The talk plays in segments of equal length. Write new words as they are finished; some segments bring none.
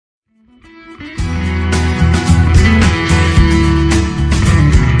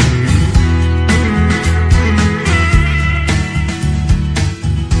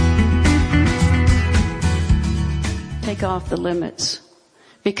limits.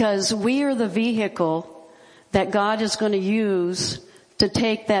 Because we are the vehicle that God is going to use to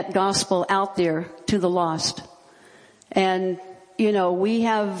take that gospel out there to the lost. And, we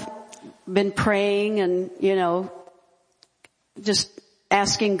have been praying and, just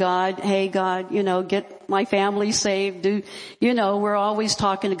asking God, hey God, get my family saved. We're always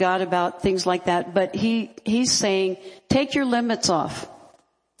talking to God about things like that. But He's saying, take your limits off.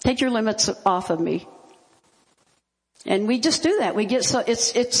 Take your limits off of me. And we just do that. We get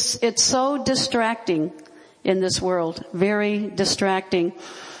it's so distracting in this world. Very distracting.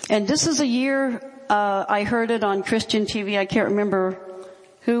 And this is a year, I heard it on Christian TV. I can't remember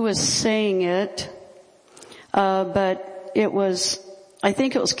who was saying it. But I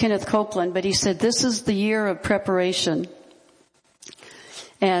think it was Kenneth Copeland, but he said, this is the year of preparation.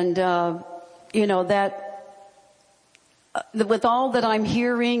 And, with all that I'm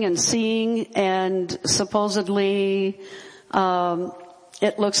hearing and seeing, and supposedly,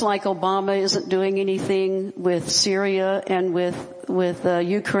 it looks like Obama isn't doing anything with Syria and with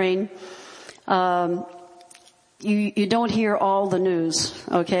Ukraine. You don't hear all the news,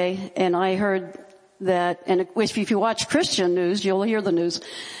 okay? And I heard that, and if you watch Christian news, you'll hear the news,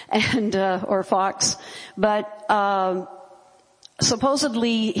 and or Fox. But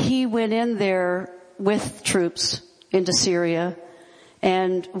supposedly he went in there with troops into Syria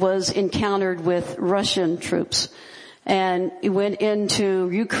and was encountered with Russian troops. And he went into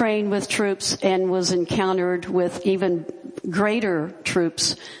Ukraine with troops and was encountered with even greater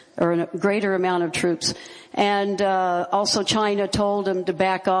troops, or a greater amount of troops. And also China told him to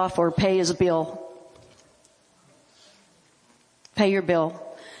back off or pay his bill. Pay your bill.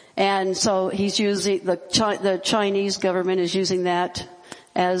 And so he's using, the Chinese government is using that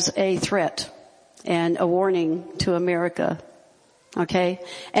as a threat and a warning to America. Okay?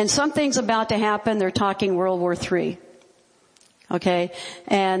 And something's about to happen. They're talking World War III. Okay?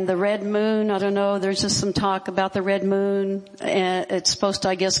 And the red moon, I don't know, there's just some talk about the red moon. It's supposed to,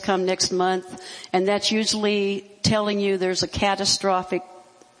 I guess, come next month. And that's usually telling you there's a catastrophic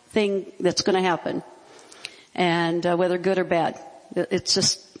thing that's going to happen. And whether good or bad. It's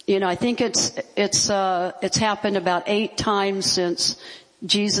just, I think it's happened about 8 times since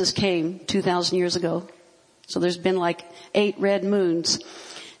Jesus came 2,000 years ago. So there's been like 8 red moons.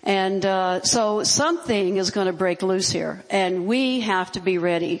 And so something is going to break loose here. And we have to be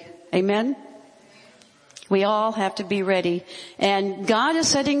ready. Amen? We all have to be ready. And God is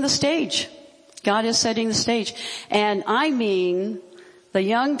setting the stage. God is setting the stage. And I mean, the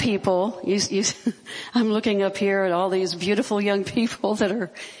young people, I'm looking up here at all these beautiful young people that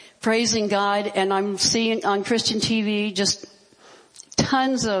are praising God, and I'm seeing on Christian TV just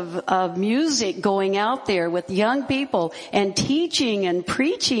tons of music going out there with young people and teaching and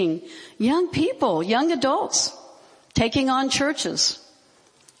preaching. Young people, young adults, taking on churches.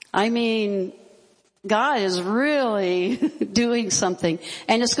 I mean, God is really doing something.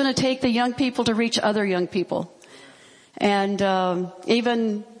 And it's going to take the young people to reach other young people. And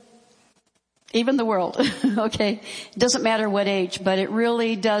even the world, okay? It doesn't matter what age, but it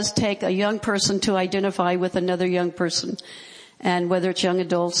really does take a young person to identify with another young person. And whether it's young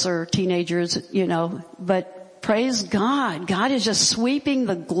adults or teenagers, but praise God. God is just sweeping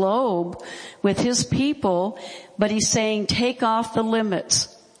the globe with His people, but He's saying take off the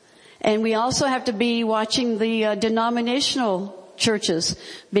limits. And we also have to be watching the denominational churches,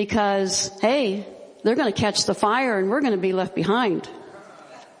 because, hey, they're going to catch the fire and we're going to be left behind.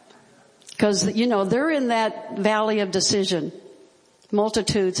 Because, they're in that valley of decision.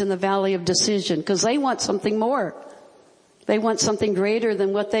 Multitudes in the valley of decision, because they want something more. They want something greater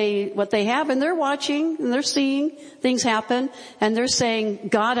than what they have, and they're watching and they're seeing things happen, and they're saying,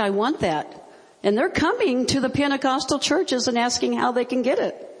 God, I want that. And they're coming to the Pentecostal churches and asking how they can get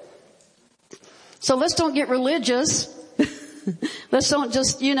it. So let's don't get religious. Let's don't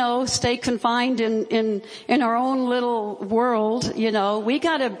just, stay confined in our own little world. We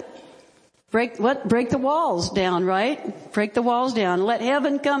gotta break the walls down, right? Break the walls down. Let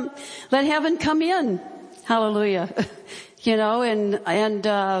heaven come in. Hallelujah.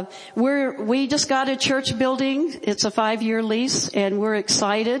 We just got a church building. It's a 5-year lease, and we're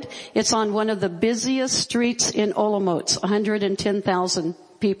excited. It's on one of the busiest streets in Olomouc, 110,000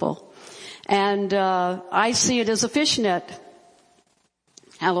 people. And, I see it as a fishnet.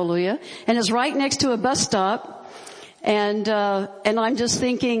 Hallelujah. And it's right next to a bus stop. And I'm just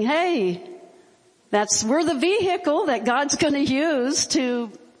thinking, hey, we're the vehicle that God's going to use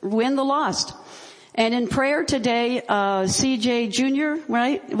to win the lost. And in prayer today, CJ Jr.,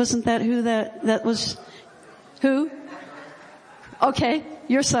 right? Wasn't that who that was? Who? Okay.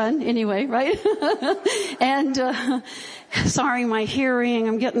 your son anyway, right? And, sorry, my hearing,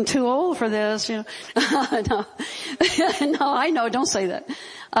 I'm getting too old for this, No, I know, don't say that.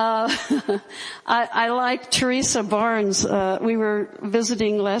 I like Teresa Barnes. We were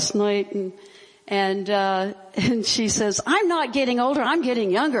visiting last night and she says, I'm not getting older, I'm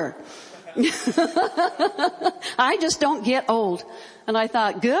getting younger. I just don't get old. And I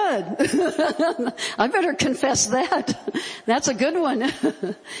thought, good. I better confess that. That's a good one.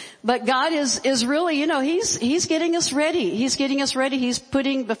 But God is really, He's getting us ready. He's getting us ready. He's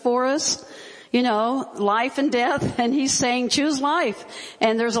putting before us, life and death, and He's saying choose life.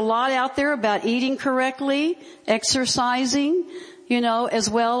 And there's a lot out there about eating correctly, exercising, as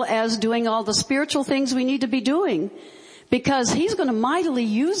well as doing all the spiritual things we need to be doing. Because He's going to mightily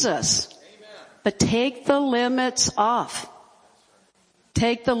use us. But take the limits off.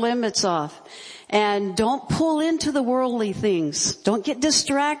 Take the limits off. And don't pull into the worldly things. Don't get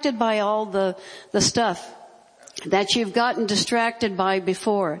distracted by all the stuff that you've gotten distracted by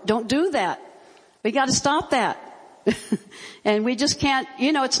before. Don't do that. We got to stop that. And we just can't,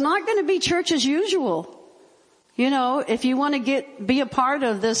 it's not going to be church as usual. If you want to be a part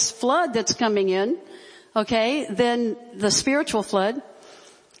of this flood that's coming in, okay, then the spiritual flood.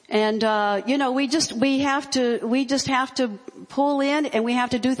 And, we just have to pull in and we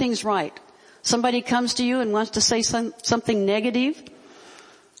have to do things right. Somebody comes to you and wants to say something negative,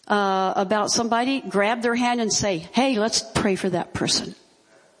 about somebody, grab their hand and say, hey, let's pray for that person.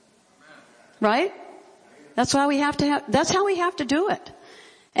 Right? That's how we have to do it.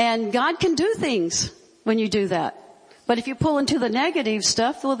 And God can do things when you do that. But if you pull into the negative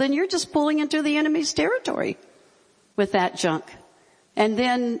stuff, well, then you're just pulling into the enemy's territory with that junk. And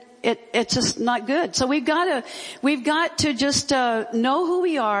then it's just not good. So we've got to just, know who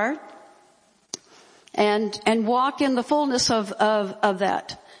we are and walk in the fullness of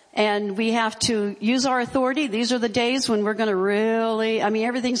that. And we have to use our authority. These are the days when we're going to really,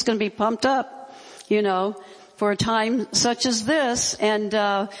 everything's going to be pumped up, for a time such as this.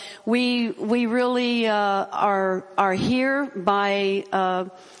 And, we really, are here by,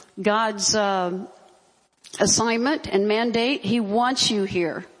 God's, assignment and mandate. He wants you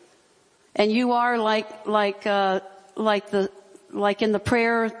here. And you are like in the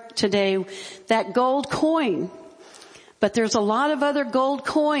prayer today, that gold coin. But there's a lot of other gold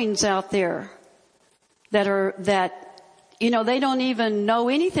coins out there that they don't even know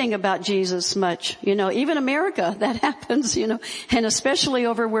anything about Jesus much. Even America, that happens, and especially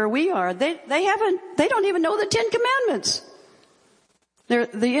over where we are, they don't even know the 10 Commandments.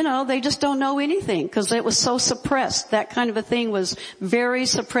 They just don't know anything because it was so suppressed. That kind of a thing was very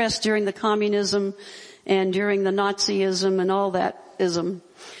suppressed during the communism and during the Nazism and all that ism.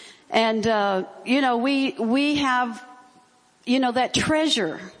 And, we have, that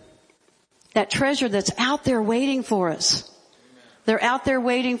treasure that's out there waiting for us. They're out there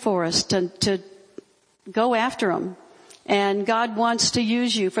waiting for us to go after them. And God wants to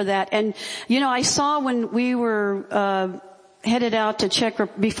use you for that. And, I saw when we were, headed out to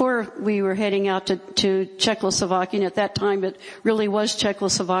before we were heading out to Czechoslovakia, and at that time it really was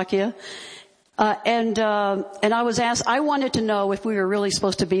Czechoslovakia. And I was asked, I wanted to know if we were really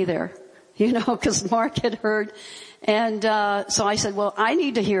supposed to be there, cause Mark had heard. And, so I said, well, I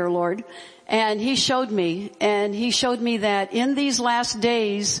need to hear, Lord. And He showed me that in these last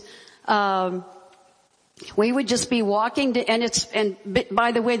days, we would just be walking and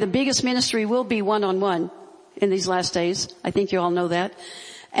by the way, the biggest ministry will be one-on-one. In these last days. I think you all know that.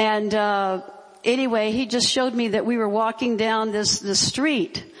 And, anyway, He just showed me that we were walking down this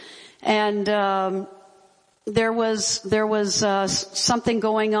street and, there was something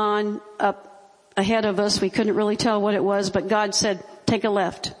going on up ahead of us. We couldn't really tell what it was, but God said, take a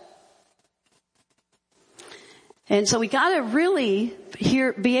left. And so we gotta really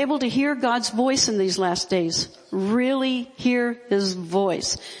be able to hear God's voice in these last days. Really hear His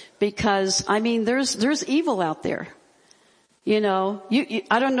voice. Because, there's evil out there. I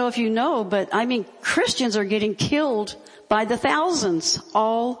don't know if you know, but Christians are getting killed by the thousands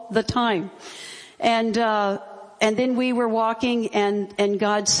all the time. And then we were walking and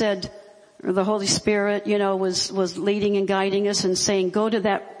God said, or the Holy Spirit, was leading and guiding us and saying, go to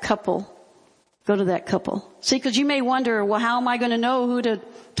that couple. Go to that couple. See, cause you may wonder, well, how am I going to know who to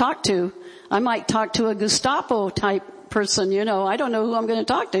talk to? I might talk to a Gestapo type person, I don't know who I'm going to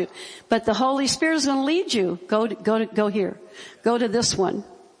talk to, but the Holy Spirit is going to lead you. Go here. Go to this one.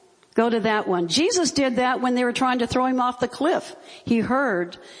 Go to that one. Jesus did that when they were trying to throw Him off the cliff. He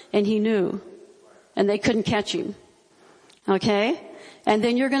heard and He knew and they couldn't catch Him. Okay? And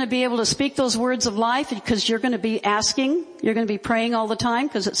then you're going to be able to speak those words of life because you're going to be asking. You're going to be praying all the time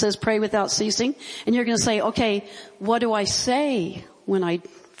because it says pray without ceasing. And you're going to say, okay, what do I say when I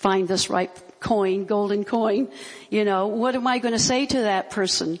find this right coin, golden coin? You know, what am I going to say to that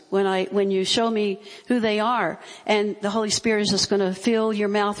person when you show me who they are? And the Holy Spirit is just going to fill your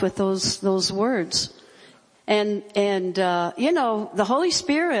mouth with those words. And you know, the Holy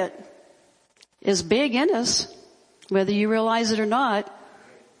Spirit is big in us. Whether you realize it or not,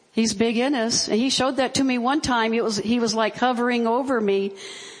 He's big in us. And He showed that to me one time. He was like hovering over me,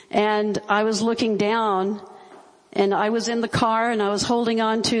 and I was looking down, and I was in the car, and I was holding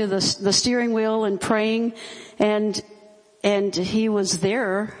on to the steering wheel and praying, and He was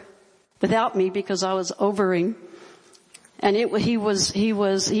there without me because I was over Him. And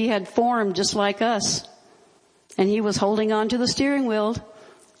he had formed just like us. And He was holding on to the steering wheel,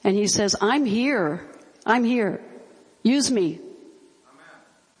 and He says, I'm here. I'm here. Use me.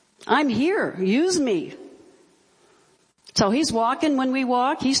 I'm here. Use me. So He's walking when we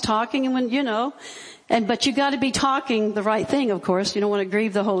walk. He's talking and when, you know, but you gotta be talking the right thing, of course. You don't want to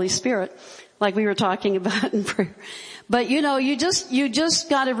grieve the Holy Spirit, like we were talking about in prayer. But you know, you just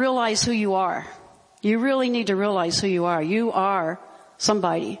gotta realize who you are. You really need to realize who you are. You are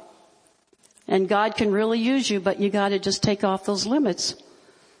somebody. And God can really use you, but you gotta just take off those limits.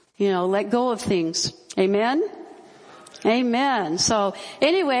 You know, let go of things. Amen? Amen. So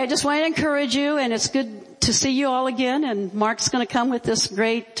anyway, I just want to encourage you, and it's good to see you all again. And Mark's going to come with this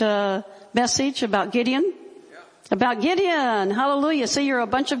great message about Gideon. About Gideon. Hallelujah. See, you're a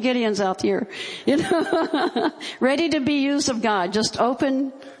bunch of Gideons out here. You know, ready to be used of God. Just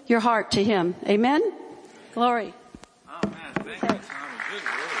open your heart to Him. Amen? Glory. Oh, man. Thank you, Tommy.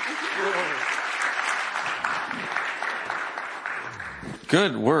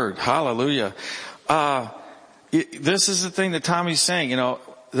 Good word. Hallelujah. This is the thing that Tommy's saying, you know,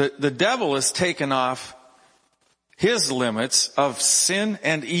 the devil has taken off his limits of sin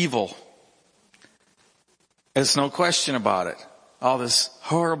and evil. There's no question about it. All this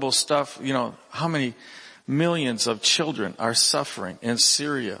horrible stuff, you know, how many millions of children are suffering in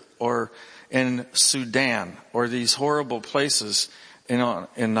Syria or in Sudan or these horrible places, you know,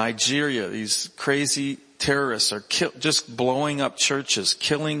 in Nigeria. These crazy terrorists are just blowing up churches,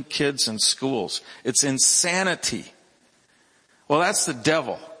 killing kids in schools. It's insanity. Well, that's the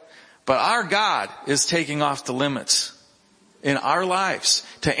devil. But our God is taking off the limits in our lives.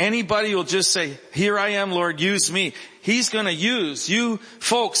 To anybody who will just say, here I am, Lord, use me. He's going to use you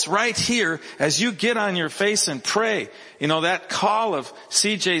folks right here as you get on your face and pray. You know, that call of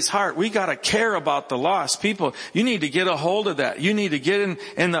CJ's heart, we got to care about the lost people. You need to get a hold of that. You need to get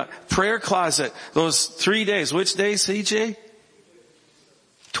in the prayer closet those 3 days. Which day, CJ?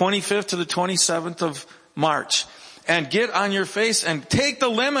 25th to the 27th of March. And get on your face and take the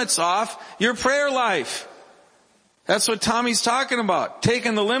limits off your prayer life. That's what Tommy's talking about.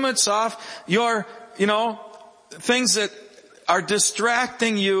 Taking the limits off your, you know, things that are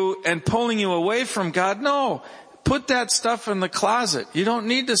distracting you and pulling you away from God. No. Put that stuff in the closet. You don't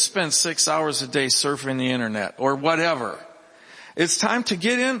need to spend 6 hours a day surfing the internet or whatever. It's time to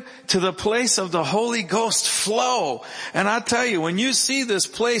get into the place of the Holy Ghost flow. And I tell you, when you see this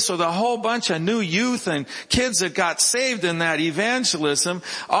place with a whole bunch of new youth and kids that got saved in that evangelism,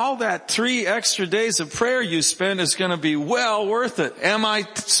 all that 3 extra days of prayer you spend is going to be well worth it. Am I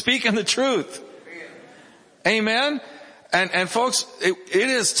speaking the truth? Amen? And folks, it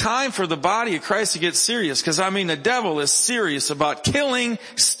is time for the body of Christ to get serious, because I mean the devil is serious about killing,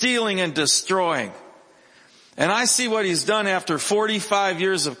 stealing, and destroying. And I see what he's done after 45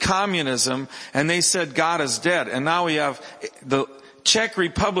 years of communism, and they said God is dead. And now we have the Czech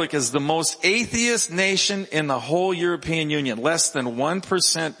Republic is the most atheist nation in the whole European Union, less than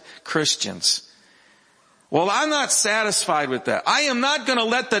 1% Christians. Well, I'm not satisfied with that. I am not going to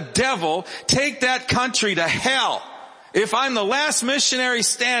let the devil take that country to hell. If I'm the last missionary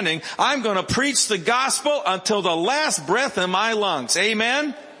standing, I'm going to preach the gospel until the last breath in my lungs.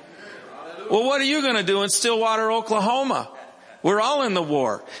 Amen? Well, what are you going to do in Stillwater, Oklahoma? We're all in the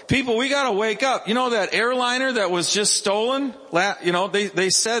war. People, we got to wake up. You know that airliner that was just stolen? You know, they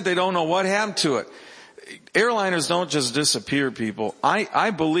said they don't know what happened to it. Airliners don't just disappear, people.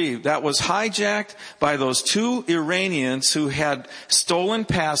 I believe that was hijacked by those 2 Iranians who had stolen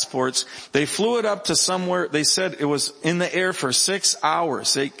passports. They flew it up to somewhere. They said it was in the air for 6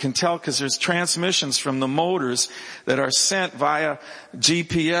 hours. They can tell because there's transmissions from the motors that are sent via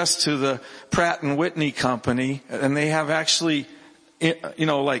GPS to the Pratt & Whitney company. And they have actually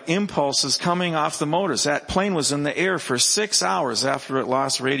like impulses coming off the motors. That plane was in the air for 6 hours after it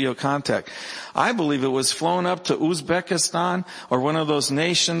lost radio contact. I believe it was flown up to Uzbekistan or one of those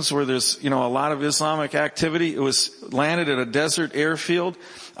nations where there's, a lot of Islamic activity. It was landed at a desert airfield.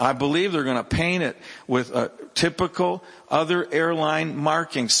 I believe they're going to paint it with a typical other airline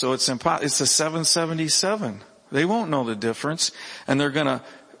markings. So it's a 777. They won't know the difference. And they're going to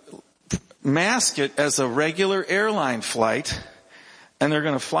mask it as a regular airline flight. And they're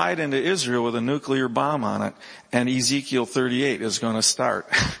going to fly it into Israel with a nuclear bomb on it. And Ezekiel 38 is going to start.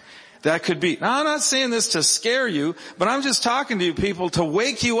 That could be. Now, I'm not saying this to scare you, but I'm just talking to you people to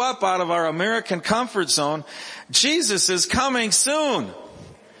wake you up out of our American comfort zone. Jesus is coming soon.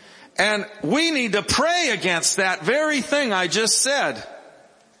 And we need to pray against that very thing I just said.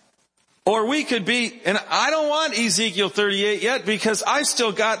 Or we could be, and I don't want Ezekiel 38 yet because I've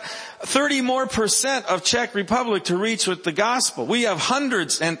still got 30% more of Czech Republic to reach with the gospel. We have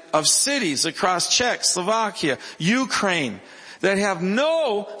hundreds of cities across Czech, Slovakia, Ukraine that have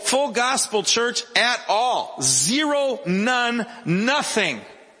no full gospel church at all. Zero, none, nothing.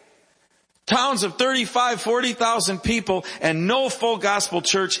 Towns of 35, 40,000 people and no full gospel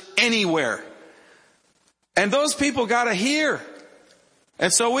church anywhere. And those people gotta hear.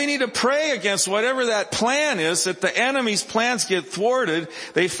 And so we need to pray against whatever that plan is, that the enemy's plans get thwarted.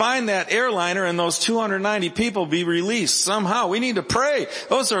 They find that airliner and those 290 people be released somehow. We need to pray.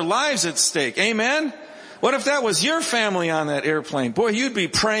 Those are lives at stake. Amen? What if that was your family on that airplane? Boy, you'd be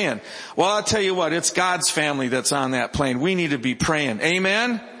praying. Well, I'll tell you what, it's God's family that's on that plane. We need to be praying.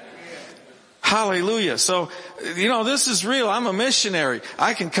 Amen? Hallelujah. So, this is real. I'm a missionary.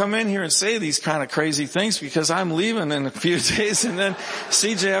 I can come in here and say these kind of crazy things because I'm leaving in a few days, and then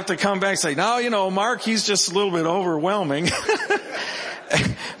CJ have to come back and say, no, Mark, he's just a little bit overwhelming.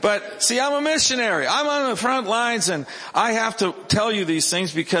 But see, I'm a missionary. I'm on the front lines, and I have to tell you these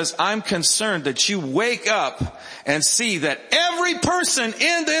things because I'm concerned that you wake up and see that every person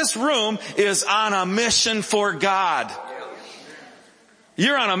in this room is on a mission for God.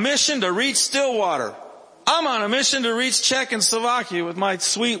 You're on a mission to reach Stillwater. I'm on a mission to reach Czech and Slovakia with my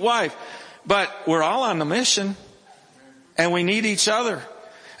sweet wife. But we're all on the mission. And we need each other.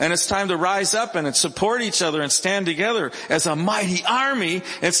 And it's time to rise up and support each other and stand together as a mighty army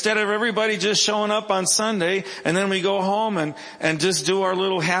instead of everybody just showing up on Sunday and then we go home and just do our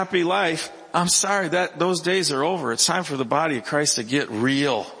little happy life. I'm sorry, those days are over. It's time for the body of Christ to get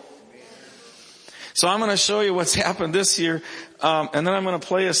real. So I'm going to show you what's happened this year, and then I'm going to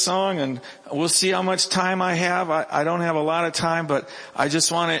play a song, and we'll see how much time I have. I don't have a lot of time, but I just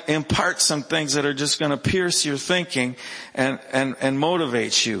want to impart some things that are just going to pierce your thinking and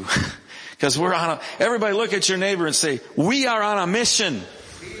motivate you. Because everybody look at your neighbor and say, we are on a mission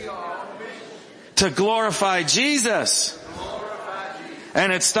to glorify Jesus.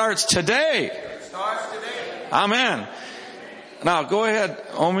 And it starts today. Amen. Now, go ahead,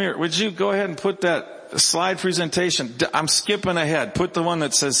 Omer, would you go ahead and put that slide presentation? I'm skipping ahead. Put the one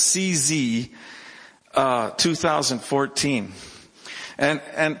that says CZ 2014.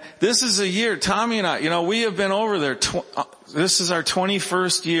 And this is a year, Tommy and I, we have been over there. This is our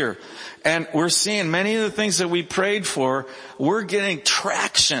 21st year. And we're seeing many of the things that we prayed for, we're getting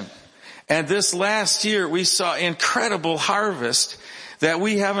traction. And this last year, we saw incredible harvest that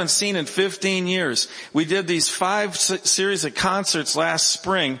we haven't seen in 15 years. We did these 5 series of concerts last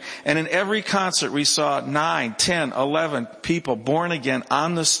spring, and in every concert we saw 9, 10, 11 people born again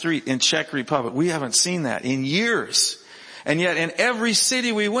on the street in Czech Republic. We haven't seen that in years. And yet in every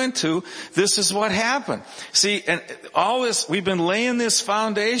city we went to, this is what happened. See, and all this, we've been laying this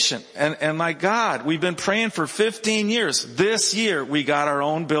foundation, and my God, we've been praying for 15 years. This year we got our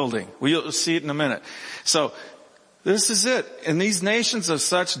own building. We'll see it in a minute. So, this is it. In these nations of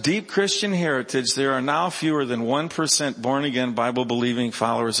such deep Christian heritage, there are now fewer than 1% born-again, Bible-believing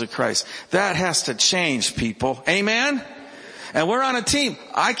followers of Christ. That has to change, people. Amen? And we're on a team.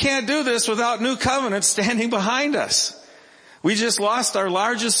 I can't do this without New Covenant standing behind us. We just lost our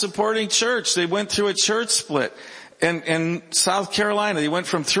largest supporting church. They went through a church split. In South Carolina, they went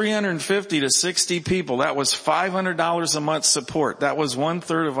from 350 to 60 people. That was $500 a month support. That was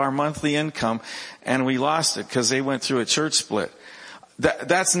 1/3 of our monthly income, and we lost it because they went through a church split.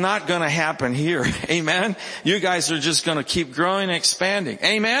 That's not going to happen here. Amen? You guys are just going to keep growing and expanding.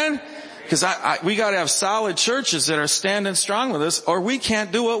 Amen? Because we got to have solid churches that are standing strong with us, or we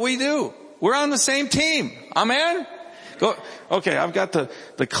can't do what we do. We're on the same team. Amen? Go. Okay, I've got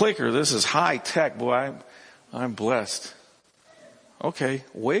the clicker. This is high tech, boy. I'm blessed. Okay,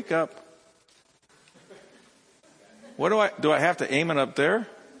 wake up. What do I have to aim it up there?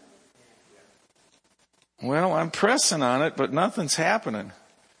 Well, I'm pressing on it, but nothing's happening.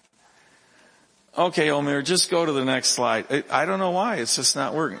 Okay, Omer, just go to the next slide. I don't know why. It's just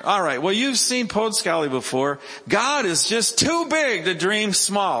not working. All right. Well, you've seen Podscali before. God is just too big to dream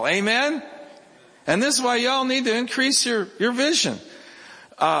small. Amen? And this is why y'all need to increase your vision.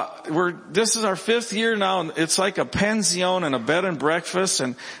 This is our 5th year now. It's like a pension and a bed and breakfast.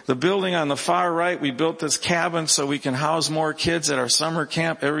 And the building on the far right, we built this cabin so we can house more kids at our summer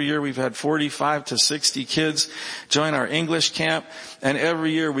camp. Every year we've had 45 to 60 kids join our English camp. And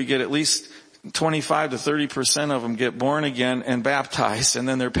every year we get at least 25 to 30% of them get born again and baptized, and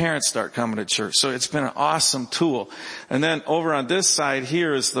then their parents start coming to church. So it's been an awesome tool. And then over on this side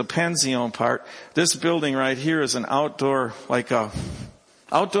here is the pension part. This building right here is an outdoor, like a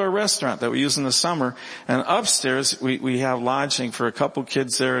outdoor restaurant that we use in the summer. And upstairs we have lodging for a couple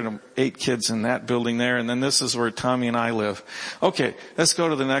kids there and 8 kids in that building there. And then this is where Tommy and I live. Okay, let's go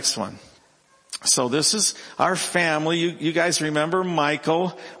to the next one. So this is our family. You guys remember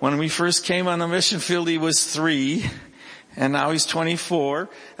Michael? When we first came on the mission field, he was 3. And now he's 24.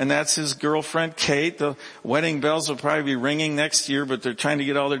 And that's his girlfriend, Kate. The wedding bells will probably be ringing next year, but they're trying to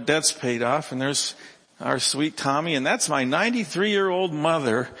get all their debts paid off. And there's our sweet Tommy. And that's my 93-year-old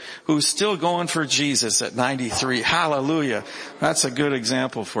mother who's still going for Jesus at 93. Hallelujah. That's a good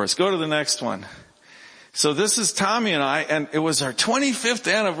example for us. Go to the next one. So this is Tommy and I, and it was our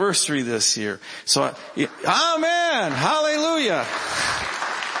 25th anniversary this year. So, amen! Hallelujah!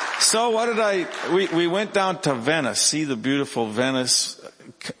 So we went down to Venice, see the beautiful Venice,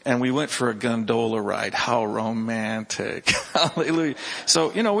 and we went for a gondola ride. How romantic. Hallelujah. So,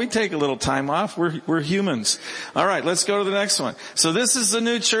 we take a little time off. We're humans. All right, let's go to the next one. So this is the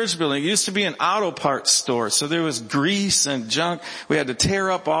new church building. It used to be an auto parts store. So there was grease and junk. We had to tear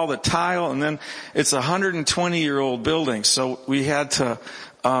up all the tile, and then it's a 120-year-old building. So we had to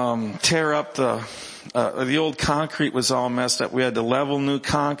tear up the old concrete was all messed up. We had to level new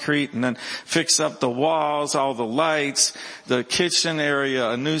concrete and then fix up the walls, all the lights, the kitchen area,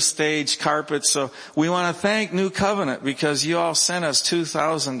 a new stage, carpet. So we want to thank New Covenant because you all sent us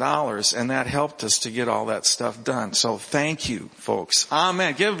 $2,000 and that helped us to get all that stuff done. So thank you, folks.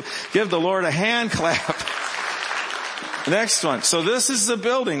 Amen. Give the Lord a hand clap. Next one. So this is the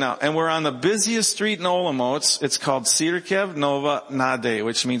building now, and we're on the busiest street in Olomouc. It's called Církev Nova Nade,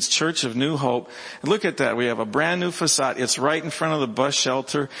 which means Church of New Hope. And look at that. We have a brand new facade. It's right in front of the bus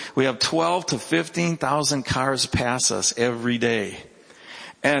shelter. We have 12 to 15,000 cars pass us every day.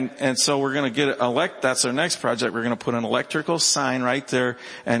 And so we're going to get that's our next project. We're going to put an electrical sign right there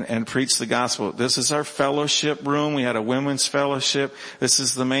and preach the gospel. This is our fellowship room. We had a women's fellowship. This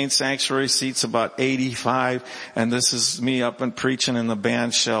is the main sanctuary, seats about 85. And this is me up and preaching in the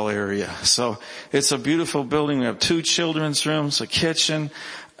band shell area. So it's a beautiful building. We have 2 children's rooms, a kitchen,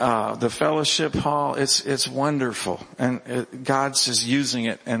 the fellowship hall. It's wonderful. And God's just using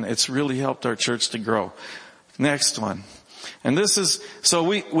it, and it's really helped our church to grow. Next one. And this is,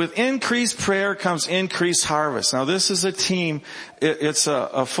 with increased prayer comes increased harvest. Now this is a team, it's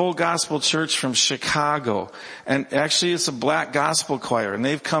a full gospel church from Chicago. And actually it's a black gospel choir. And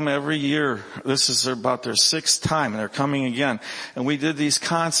they've come every year. This is about their 6th time, and they're coming again. And we did these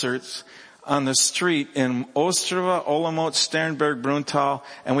concerts on the street in Ostrava, Olomouc, Sternberg, Bruntal,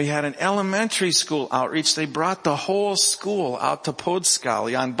 and we had an elementary school outreach. They brought the whole school out to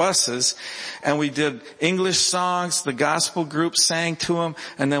Podscali on buses, and we did English songs. The gospel group sang to them,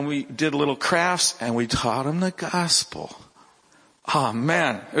 and then we did little crafts, and we taught them the gospel. Oh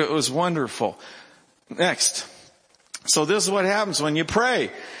man, it was wonderful. Next. So this is what happens when you pray.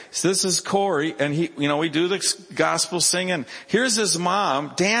 So this is Corey, and we do the gospel singing. Here's his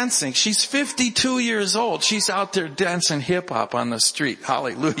mom dancing. She's 52 years old. She's out there dancing hip hop on the street.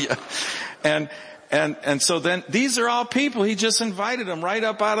 Hallelujah. And so then these are all people. He just invited them right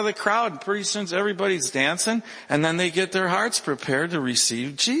up out of the crowd. And pretty soon everybody's dancing, and then they get their hearts prepared to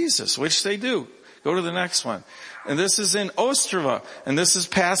receive Jesus, which they do. Go to the next one. And this is in Ostrava. And this is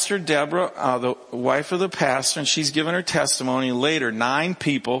Pastor Deborah, the wife of the pastor, and she's given her testimony. Later, 9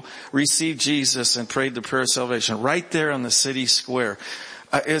 people received Jesus and prayed the prayer of salvation right there on the city square.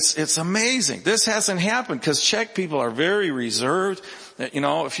 It's amazing. This hasn't happened because Czech people are very reserved.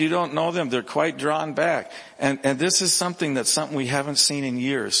 If you don't know them, they're quite drawn back. And this is something we haven't seen in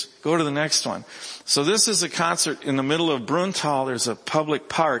years. Go to the next one. So this is a concert in the middle of Bruntal. There's a public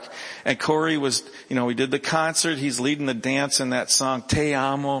park. And Corey we did the concert. He's leading the dance in that song, Te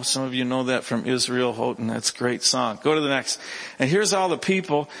Amo. Some of you know that from Israel Houghton. That's a great song. Go to the next. And here's all the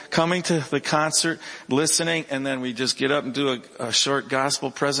people coming to the concert, listening, and then we just get up and do a short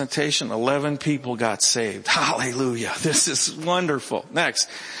gospel presentation. 11 people got saved. Hallelujah. This is wonderful. Next.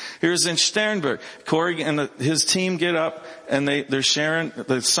 Here's in Sternberg. Corey and his team get up and they're sharing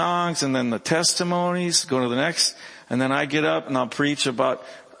the songs and then the testimonies. Go to the next. And then I get up and I'll preach about,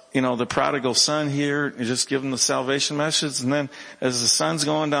 the prodigal son here. You just give them the salvation message. And then as the sun's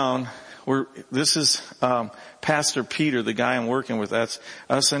going down, this is Pastor Peter, the guy I'm working with. That's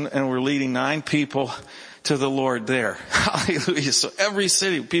us, and we're leading 9 people to the Lord there. Hallelujah. So every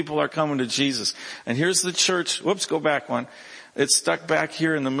city, people are coming to Jesus. And here's the church. Whoops, go back one. It's stuck back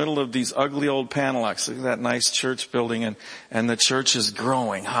here in the middle of these ugly old panel locks. Look at that nice church building, and the church is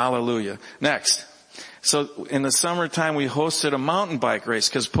growing. Hallelujah. Next. So in the summertime, we hosted a mountain bike race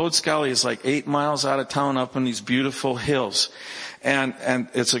because Podskali is like 8 miles out of town up in these beautiful hills. And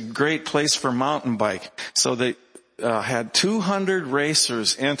it's a great place for mountain bike. So they had 200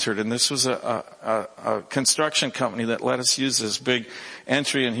 racers entered, and this was a construction company that let us use this big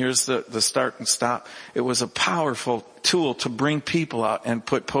entry, and here's the start and stop. It was a powerful tool to bring people out and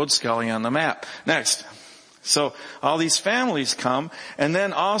put Podskali on the map. Next. So all these families come, and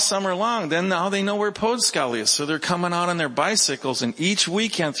then all summer long, then now they know where Podskali is. So they're coming out on their bicycles, and each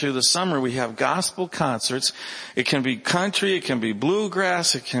weekend through the summer we have gospel concerts. It can be country, it can be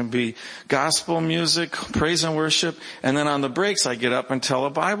bluegrass, it can be gospel music, praise and worship. And then on the breaks I get up and tell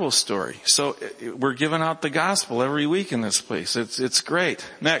a Bible story. So we're giving out the gospel every week in this place. It's great.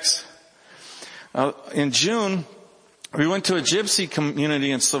 Next. In June, we went to a gypsy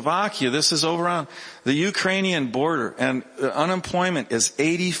community in Slovakia. This is over on the Ukrainian border, and the unemployment is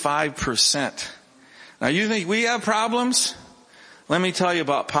 85%. Now you think we have problems? Let me tell you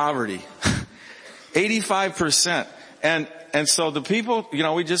about poverty. 85%. And so the people,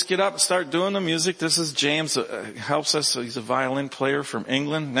 we just get up and start doing the music. This is James, helps us. He's a violin player from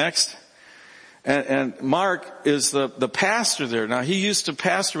England. Next. And Mark is the pastor there. Now he used to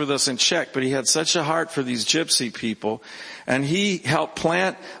pastor with us in Czech, but he had such a heart for these gypsy people. And he helped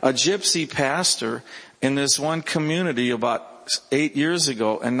plant a gypsy pastor in this one community about 8 years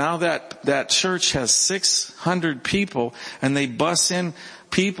ago. And now that church has 600 people, and they bus in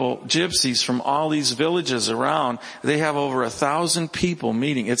people, gypsies from all these villages around. They have over 1,000 people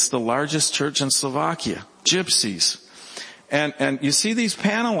meeting. It's the largest church in Slovakia. Gypsies. And you see these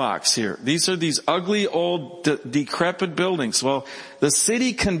panel locks here. These are these ugly old decrepit buildings. Well, the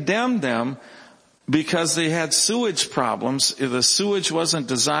city condemned them because they had sewage problems. The sewage wasn't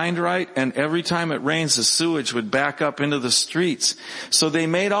designed right, and every time it rains, the sewage would back up into the streets. So they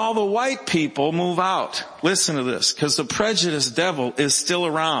made all the white people move out. Listen to this, because the prejudiced devil is still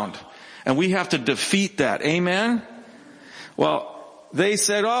around, and we have to defeat that. Amen? Well, they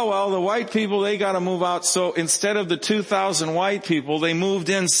said, the white people, they gotta move out. So instead of the 2,000 white people, they moved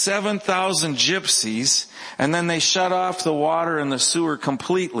in 7,000 gypsies, and then they shut off the water and the sewer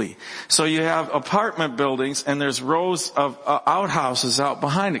completely. So you have apartment buildings, and there's rows of outhouses out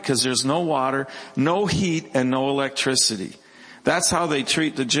behind it, because there's no water, no heat, and no electricity. That's how they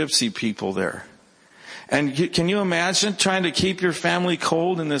treat the gypsy people there. And can you imagine trying to keep your family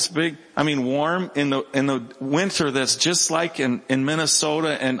cold in this warm in the winter that's just like in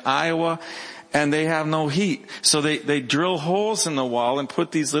Minnesota and Iowa, and they have no heat. So they drill holes in the wall and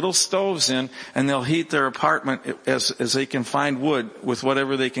put these little stoves in, and they'll heat their apartment as they can find wood with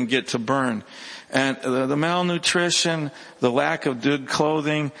whatever they can get to burn. And the malnutrition, the lack of good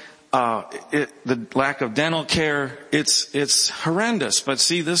clothing, the lack of dental care, it's horrendous. But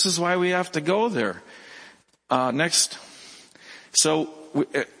see, this is why we have to go there. Next. So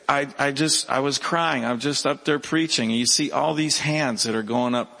I was crying. I'm just up there preaching, and you see all these hands that are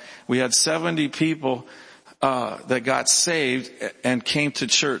going up. We had 70 people that got saved and came to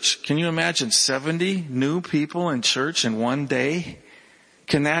church. Can you imagine 70 new people in church in one day?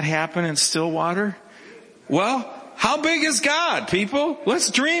 Can that happen in Stillwater? Well, how big is God, people?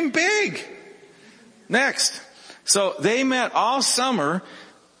 Let's dream big. Next. So they met all summer.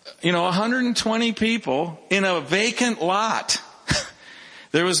 120 people in a vacant lot.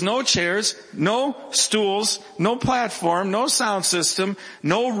 There was no chairs, no stools, no platform, no sound system,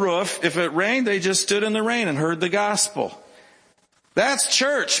 no roof. If it rained, they just stood in the rain and heard the gospel. That's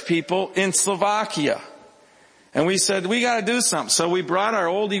church, people, in Slovakia. And we said, we gotta do something. So we brought our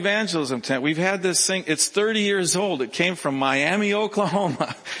old evangelism tent. We've had this thing, it's 30 years old. It came from Miami,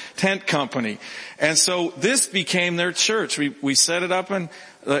 Oklahoma, tent company. And so this became their church. We set it up in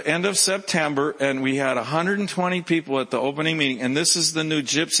the end of September, and we had 120 people at the opening meeting. And this is the new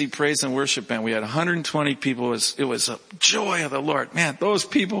Gypsy Praise and Worship Band. We had 120 people. It was a joy of the Lord. Man, those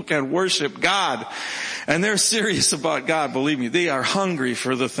people can worship God. And they're serious about God, believe me. They are hungry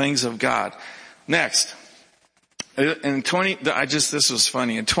for the things of God. Next. this was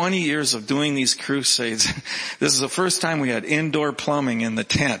funny. In 20 years of doing these crusades, this is the first time we had indoor plumbing in the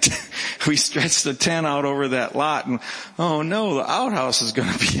tent. We stretched the tent out over that lot and, oh no, the outhouse is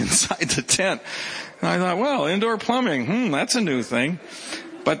going to be inside the tent. And I thought, well, indoor plumbing, that's a new thing.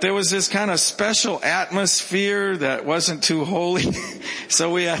 But there was this kind of special atmosphere that wasn't too holy.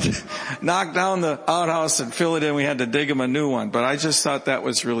 So we had to knock down the outhouse and fill it in. We had to dig them a new one. But I just thought that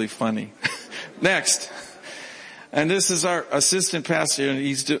was really funny. Next. And this is our assistant pastor, and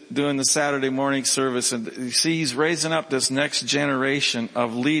he's doing the Saturday morning service. And you see, he's raising up this next generation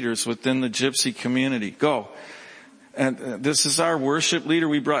of leaders within the Gypsy community. Go. And this is our worship leader.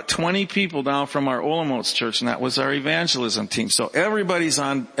 We brought 20 people down from our Olomouc church, and that was our evangelism team. So everybody's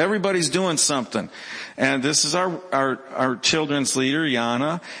doing something. And this is our children's leader,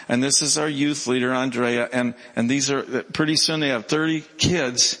 Yana, and this is our youth leader, Andrea. And these are, pretty soon they have 30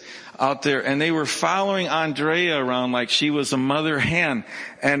 kids out there, and they were following Andrea around like she was a mother hen.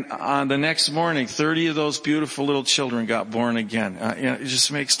 And on the next morning, 30 of those beautiful little children got born again. It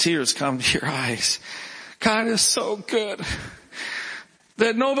just makes tears come to your eyes. God is so good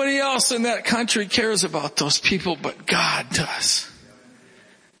that nobody else in that country cares about those people, but God does.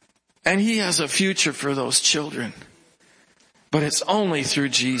 And He has a future for those children. But it's only through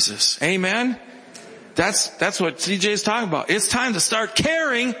Jesus. Amen? That's what CJ is talking about. It's time to start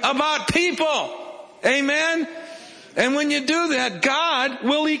caring about people. Amen? And when you do that, God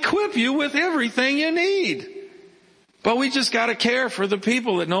will equip you with everything you need. But we just got to care for the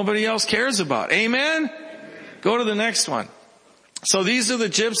people that nobody else cares about. Amen? Go to the next one. So these are the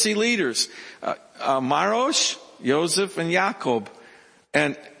Gypsy leaders. Marosh, Joseph, and Jacob.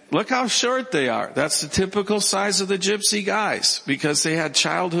 And look how short they are. That's the typical size of the Gypsy guys because they had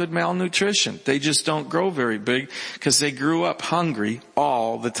childhood malnutrition. They just don't grow very big because they grew up hungry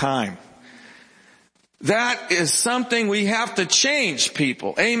all the time. That is something we have to change,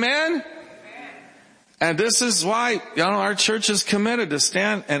 people. Amen? And this is why, our church is committed to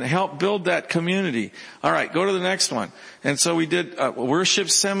stand and help build that community. All right, go to the next one. And so we did a worship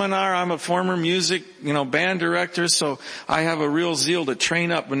seminar. I'm a former music, band director, so I have a real zeal to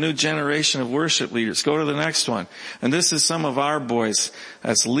train up a new generation of worship leaders. Go to the next one. And this is some of our boys.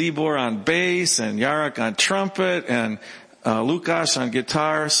 That's Libor on bass and Yarek on trumpet and Lukas on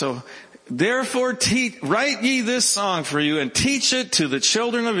guitar. So therefore, write ye this song for you and teach it to the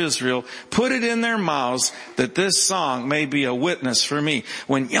children of Israel. Put it in their mouths that this song may be a witness for me.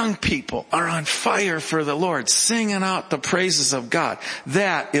 When young people are on fire for the Lord, singing out the praises of God,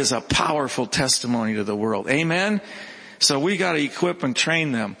 that is a powerful testimony to the world. Amen? So we got to equip and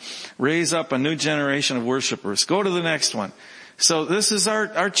train them. Raise up a new generation of worshipers. Go to the next one. So this is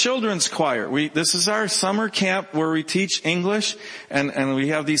our children's choir. This is our summer camp where we teach English and we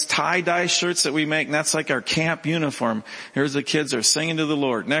have these tie-dye shirts that we make, and that's like our camp uniform. Here's the kids are singing to the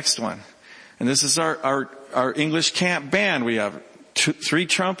Lord. Next one. And this is our English camp band. We have 3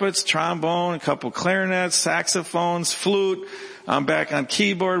 trumpets, trombone, a couple clarinets, saxophones, flute. I'm back on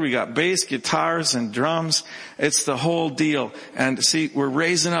keyboard. We got bass, guitars, and drums. It's the whole deal. And see, we're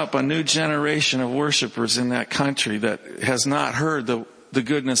raising up a new generation of worshipers in that country that has not heard the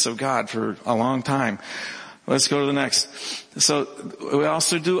goodness of God for a long time. Let's go to the next. So we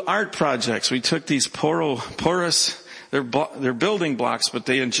also do art projects. We took these porous, they're building blocks, but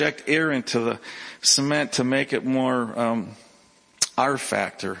they inject air into the cement to make it more, R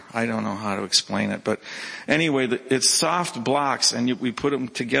factor. I don't know how to explain it, but anyway, it's soft blocks and we put them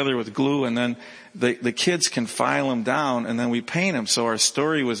together with glue and then the kids can file them down and then we paint them. So our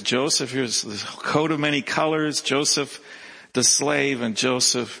story was Joseph. Here's the coat of many colors, Joseph the slave and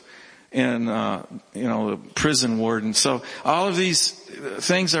Joseph in, the prison warden. So all of these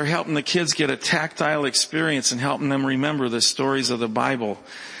things are helping the kids get a tactile experience and helping them remember the stories of the Bible.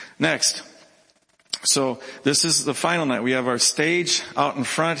 Next. So this is the final night. We have our stage out in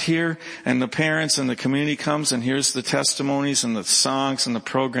front here and the parents and the community comes and here's the testimonies and the songs and the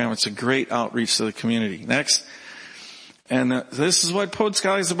program. It's a great outreach to the community. Next. And this is what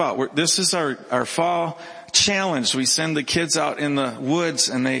Podskali is about. This is our fall challenge. We send the kids out in the woods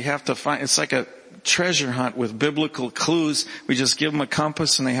and they have to find, it's like a treasure hunt with biblical clues. We just give them a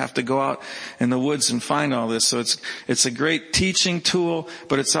compass and they have to go out in the woods and find all this. So it's a great teaching tool,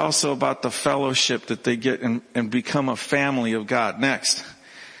 but it's also about the fellowship that they get and become a family of God. Next.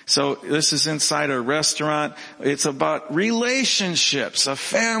 So this is inside a restaurant. It's about relationships, a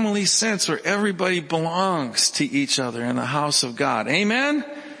family sense where everybody belongs to each other in the house of God. Amen?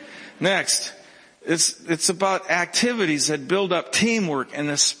 Next. It's about activities that build up teamwork and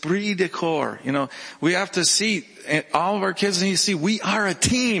esprit de corps. We have to see, all of our kids need to see we are a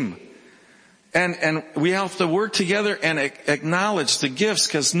team. And we have to work together and acknowledge the gifts,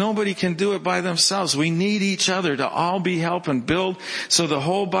 because nobody can do it by themselves. We need each other to all be help and build. So the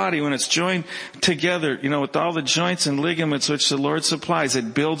whole body, when it's joined together, with all the joints and ligaments which the Lord supplies,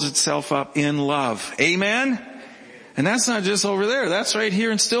 it builds itself up in love. Amen? And that's not just over there. That's right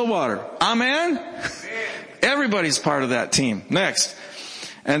here in Stillwater. Amen? Everybody's part of that team. Next.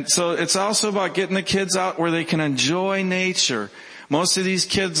 And so it's also about getting the kids out where they can enjoy nature. Most of these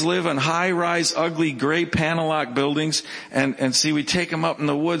kids live in high-rise, ugly, gray panel-lock buildings, and see, we take them up in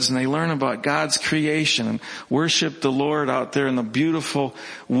the woods and they learn about God's creation and worship the Lord out there in the beautiful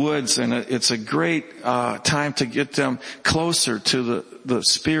woods, and it's a great time to get them closer to the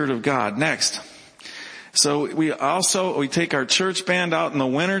Spirit of God. Next. So we take our church band out in the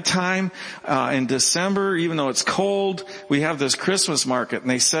winter time, in December, even though it's cold. We have this Christmas market, and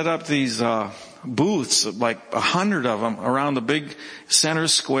they set up these, booths, like 100 of them around the big center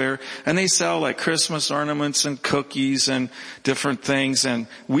square, and they sell like Christmas ornaments and cookies and different things. And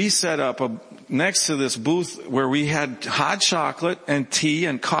we set up next to this booth where we had hot chocolate and tea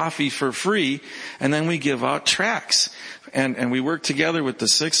and coffee for free, and then we give out tracts. And we work together with the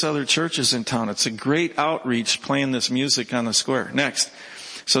 6 other churches in town. It's a great outreach playing this music on the square. Next.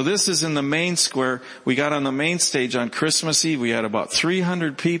 So this is in the main square. We got on the main stage on Christmas Eve. We had about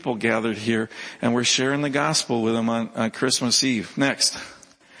 300 people gathered here, and we're sharing the gospel with them on Christmas Eve. Next.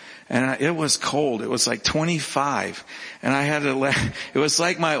 And it was cold. It was like 25. And I had to it was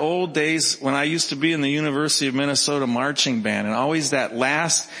like my old days when I used to be in the University of Minnesota marching band. And always that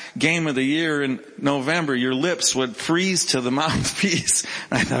last game of the year in November, your lips would freeze to the mouthpiece.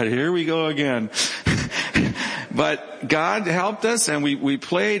 And I thought, here we go again. But God helped us, and we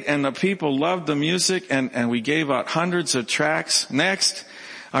played, and the people loved the music, and we gave out hundreds of tracts. Next.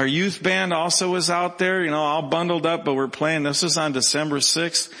 Our youth band also was out there, all bundled up, but we're playing. This is on December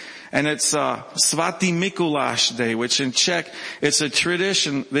 6th. And it's Svati Mikuláš Day, which in Czech, it's a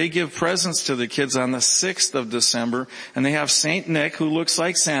tradition. They give presents to the kids on the 6th of December, and they have Saint Nick, who looks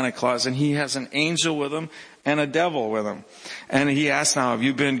like Santa Claus, and he has an angel with him and a devil with him. And he asks, now, have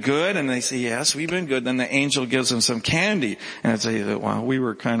you been good? And they say, yes, we've been good. Then the angel gives them some candy. And it's like, well, we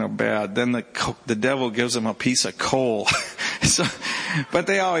were kind of bad. Then the devil gives them a piece of coal. So, but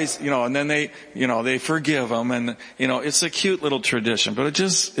they always, and then they forgive them. And, it's a cute little tradition. But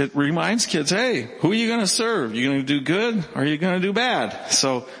it reminds kids, hey, who are you going to serve? You going to do good or are you going to do bad?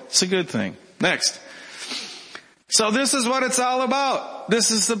 So it's a good thing. Next. So this is what it's all about.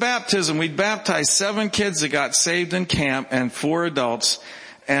 This is the baptism. We baptized 7 kids that got saved in camp and 4 adults.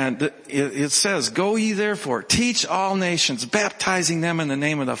 And it says, go ye therefore, teach all nations, baptizing them in the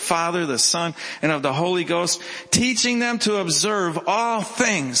name of the Father, the Son, and of the Holy Ghost, teaching them to observe all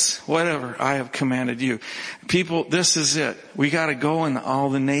things, whatever I have commanded you. People, this is it. We got to go in all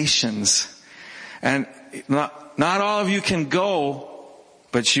the nations. And not all of you can go,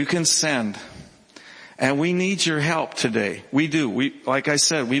 but you can send. And we need your help today. We do. Like I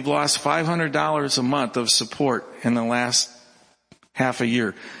said, we've lost $500 a month of support in the last half a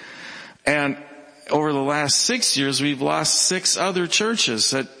year. And over the last 6 years, we've lost 6 other churches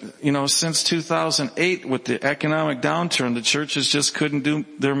that, since 2008 with the economic downturn, the churches just couldn't do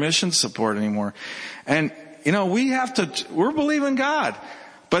their mission support anymore. And, we're believing God.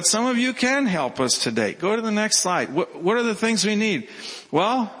 But some of you can help us today. Go to the next slide. What are the things we need?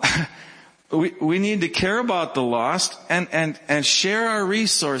 Well, we need to care about the lost and share our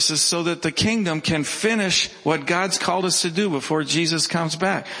resources so that the kingdom can finish what God's called us to do before Jesus comes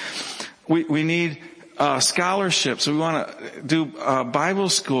back. We need scholarships. We want to do Bible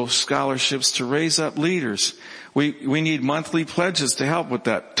school scholarships to raise up leaders. We need monthly pledges to help with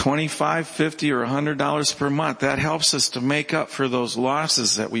that. $25, $50, or $100 per month. That helps us to make up for those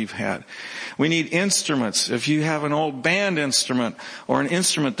losses that we've had. We need instruments. If you have an old band instrument or an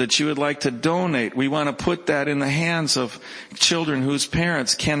instrument that you would like to donate, we want to put that in the hands of children whose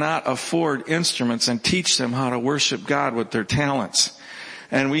parents cannot afford instruments and teach them how to worship God with their talents.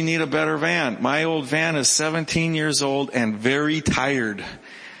 And we need a better van. My old van is 17 years old and very tired.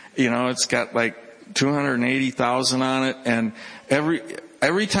 It's got like 280,000 on it, and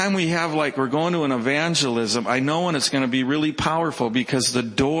every time we have we're going to an evangelism, I know when it's going to be really powerful because the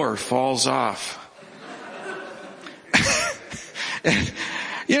door falls off. And,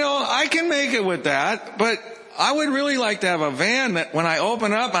 I can make it with that, but I would really like to have a van that when I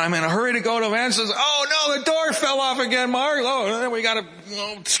open up and I'm in a hurry to go to evangelism, oh no, the door fell off again, Mark. Oh, then we got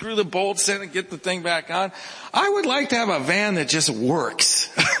to screw the bolts in and get the thing back on. I would like to have a van that just works.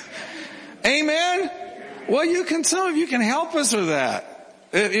 Amen? Well, some of you can help us with that.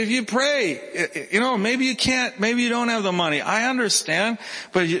 If you pray, maybe you can't, maybe you don't have the money. I understand,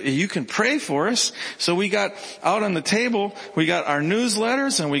 but you can pray for us. So we got out on the table, we got our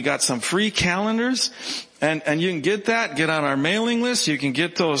newsletters and we got some free calendars. And you can get on our mailing list. You can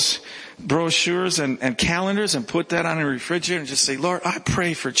get those brochures and calendars and put that on a refrigerator and just say, Lord, I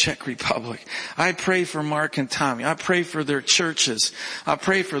pray for Czech Republic. I pray for Mark and Tommy. I pray for their churches. I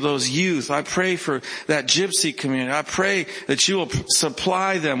pray for those youth. I pray for that gypsy community. I pray that you will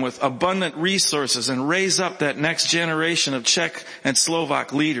supply them with abundant resources and raise up that next generation of Czech and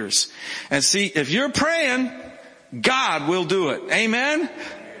Slovak leaders. And see, if you're praying, God will do it. Amen?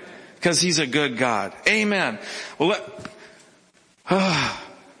 Because He's a good God. Amen. Well,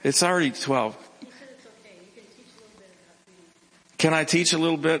 it's already 12. He said it's okay. You can teach a little bit about feeding. Can I teach a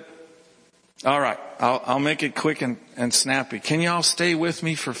little bit? All right. I'll make it quick and snappy. Can you all stay with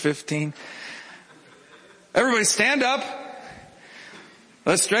me for 15? Everybody stand up.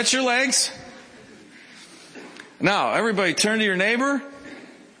 Let's stretch your legs. Now, everybody turn to your neighbor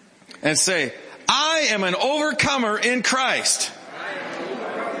and say, I am an overcomer in Christ.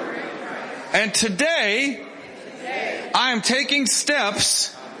 And today, I am taking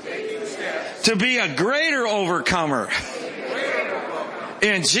steps to be a greater overcomer.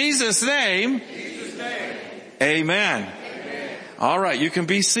 In Jesus' name, amen. All right, you can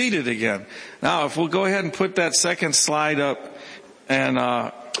be seated again. Now, if we'll go ahead and put that second slide up. And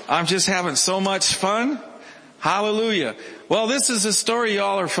I'm just having so much fun. Hallelujah. Well, this is a story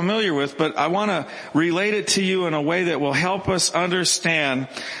y'all are familiar with, but I want to relate it to you in a way that will help us understand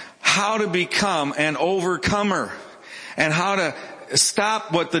how to become an overcomer and how to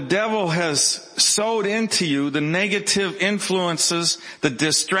stop what the devil has sowed into you, the negative influences, the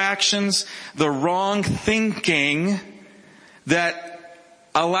distractions, the wrong thinking that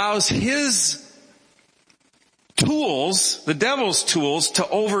allows his tools, the devil's tools, to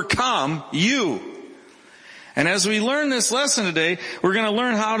overcome you. And as we learn this lesson today, we're going to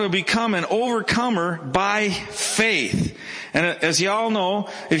learn how to become an overcomer by faith. And as you all know,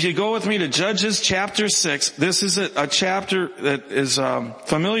 if you go with me to Judges chapter 6, this is a chapter that is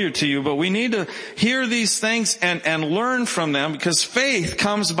familiar to you, but we need to hear these things and learn from them, because faith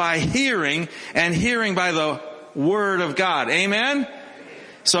comes by hearing, and hearing by the Word of God. Amen?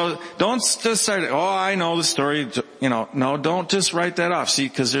 So don't just start, I know the story, no, don't just write that off. See,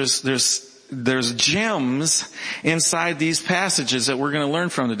 because there's gems inside these passages that we're going to learn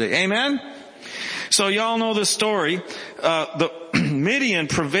from today. Amen? So y'all know the story. The Midian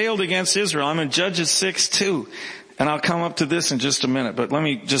prevailed against Israel. I'm in Judges 6:2. And I'll come up to this in just a minute, but let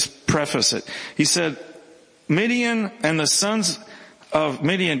me just preface it. He said, Midian and the sons of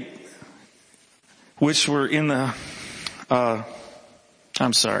Midian, which were in the,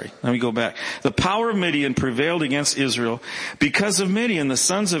 let me go back. The power of Midian prevailed against Israel. Because of Midian, the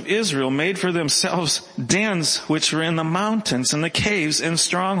sons of Israel made for themselves dens which were in the mountains and the caves and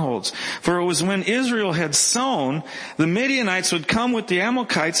strongholds. For it was when Israel had sown, the Midianites would come with the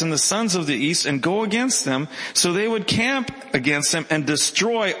Amalekites and the sons of the east and go against them. So they would camp against them and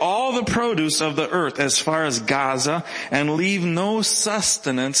destroy all the produce of the earth as far as Gaza, and leave no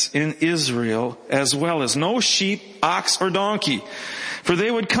sustenance in Israel, as well as no sheep, ox, or donkey. For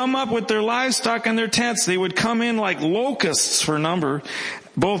they would come up with their livestock and their tents. They would come in like locusts for number.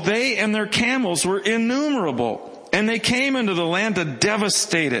 Both they and their camels were innumerable. And they came into the land to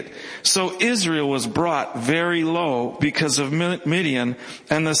devastate it. So Israel was brought very low because of Midian.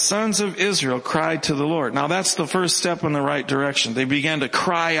 And the sons of Israel cried to the Lord. Now that's the first step in the right direction. They began to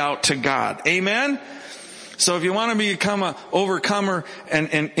cry out to God. Amen? So if you want to become an overcomer and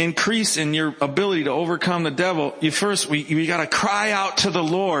increase in your ability to overcome the devil, we got to cry out to the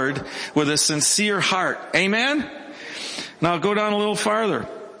Lord with a sincere heart. Amen? Now go down a little farther.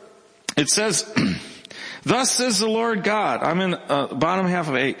 It says, thus says the Lord God. I'm in bottom half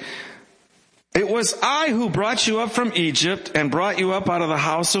of 8. It was I who brought you up from Egypt and brought you up out of the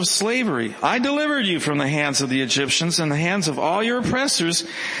house of slavery. I delivered you from the hands of the Egyptians and the hands of all your oppressors,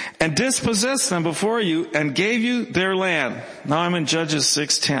 and dispossessed them before you and gave you their land. Now I'm in Judges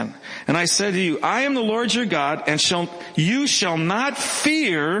 6:10. And I said to you, I am the Lord your God, and you shall not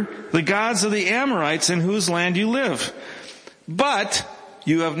fear the gods of the Amorites in whose land you live. But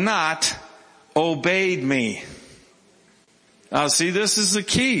you have not obeyed me. Now see, this is the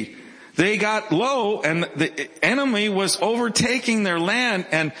key. They got low, and the enemy was overtaking their land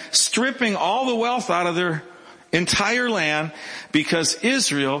and stripping all the wealth out of their entire land, because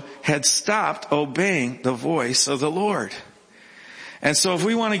Israel had stopped obeying the voice of the Lord. And so if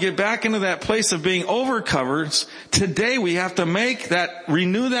we want to get back into that place of being overcomers, today we have to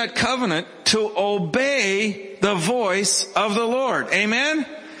renew that covenant to obey the voice of the Lord. Amen?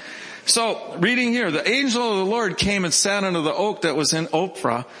 So, reading here, the angel of the Lord came and sat under the oak that was in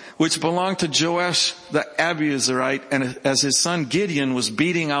Ophrah, which belonged to Joash the Abiezrite, and as his son Gideon was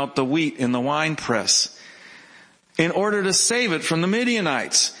beating out the wheat in the winepress, in order to save it from the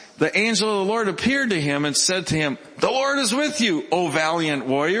Midianites. The angel of the Lord appeared to him and said to him, "The Lord is with you, O valiant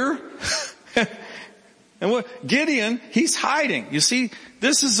warrior." And Gideon, he's hiding. You see,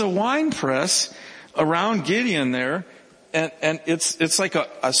 this is a winepress around Gideon there. And it's like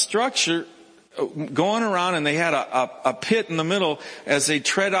a structure going around, and they had a pit in the middle as they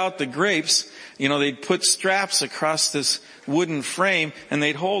tread out the grapes. You know, they'd put straps across this wooden frame and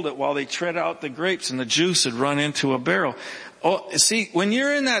they'd hold it while they tread out the grapes, and the juice would run into a barrel. Oh, see, when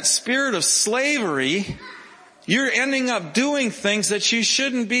you're in that spirit of slavery, you're ending up doing things that you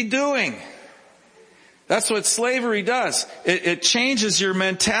shouldn't be doing. That's what slavery does. It changes your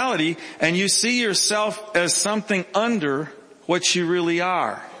mentality, and you see yourself as something under what you really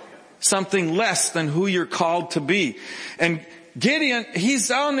are. Something less than who you're called to be. And Gideon, he's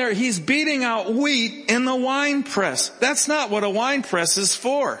down there, he's beating out wheat in the wine press. That's not what a wine press is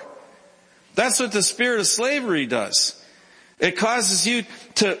for. That's what the spirit of slavery does. It causes you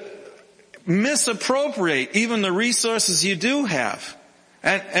to misappropriate even the resources you do have.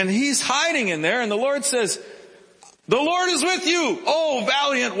 And he's hiding in there, and the Lord says, "The Lord is with you, oh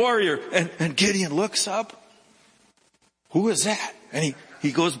valiant warrior." And Gideon looks up. Who is that? And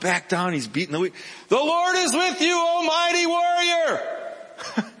he goes back down, he's beating the wheat. "The Lord is with you, oh mighty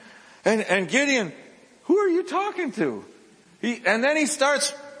warrior." and Gideon, who are you talking to? And then he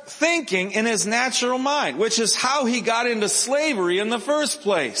starts thinking in his natural mind, which is how he got into slavery in the first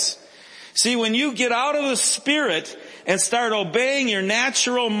place. See, when you get out of the Spirit and start obeying your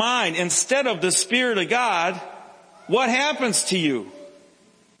natural mind instead of the Spirit of God, what happens to you?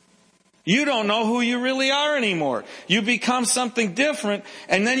 You don't know who you really are anymore. You become something different,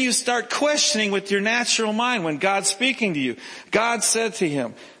 and then you start questioning with your natural mind when God's speaking to you. God said to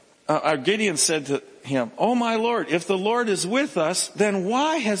him, Gideon said to him, "Oh my Lord, if the Lord is with us, then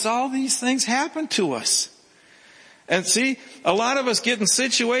why has all these things happened to us?" And see, a lot of us get in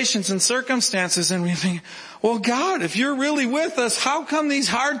situations and circumstances and we think, "Well, God, if you're really with us, how come these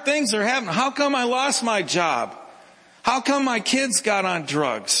hard things are happening? How come I lost my job? How come my kids got on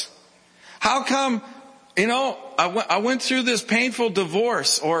drugs? How come, I went through this painful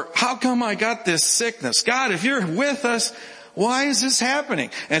divorce? Or how come I got this sickness? God, if you're with us, why is this happening?"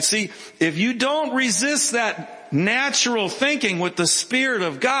 And see, if you don't resist that natural thinking with the Spirit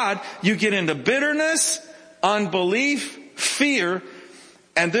of God, you get into bitterness, unbelief, fear,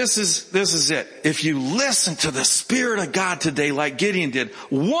 and this is it. If you listen to the Spirit of God today like Gideon did,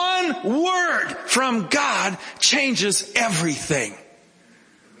 one word from God changes everything.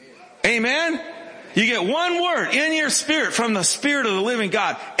 Amen? You get one word in your spirit from the Spirit of the living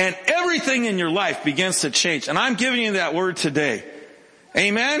God, and everything in your life begins to change. And I'm giving you that word today.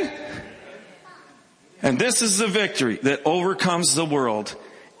 Amen? And this is the victory that overcomes the world,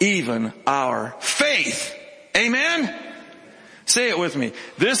 even our faith. Amen? Say it with me.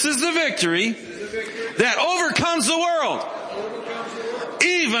 This is the victory that overcomes the world,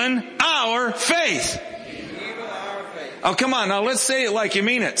 even our faith. Oh, come on. Now let's say it like you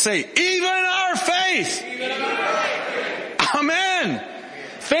mean it. Say, even our faith. Amen.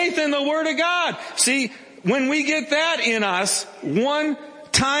 Faith in the Word of God. See, when we get that in us, one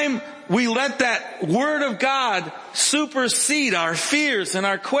time we let that Word of God supersede our fears and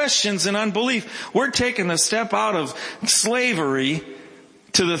our questions and unbelief, we're taking a step out of slavery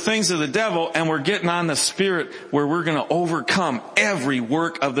to the things of the devil, and we're getting on the Spirit where we're going to overcome every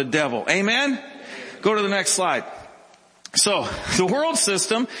work of the devil. Amen? Go to the next slide. So, the world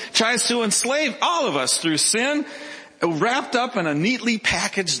system tries to enslave all of us through sin, wrapped up in a neatly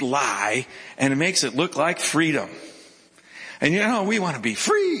packaged lie, and it makes it look like freedom. And we want to be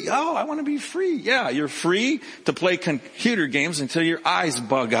free. Oh, I want to be free. Yeah, you're free to play computer games until your eyes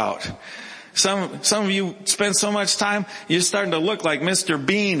bug out. Some of you spend so much time, you're starting to look like Mr.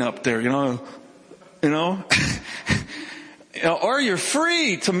 Bean up there, Or you're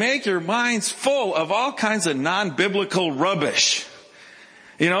free to make your minds full of all kinds of non-biblical rubbish.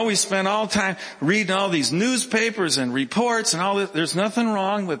 We spend all time reading all these newspapers and reports and all this. There's nothing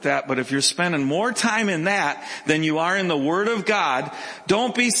wrong with that, but if you're spending more time in that than you are in the Word of God,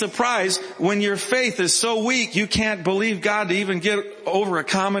 don't be surprised when your faith is so weak you can't believe God to even get over a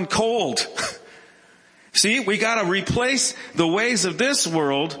common cold. See, we gotta replace the ways of this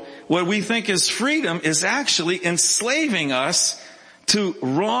world. What we think is freedom is actually enslaving us to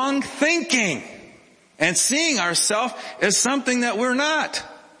wrong thinking and seeing ourselves as something that we're not.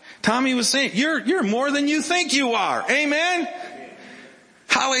 Tommy was saying, you're more than you think you are. Amen?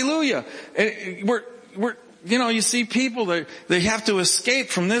 Hallelujah. You see people that they have to escape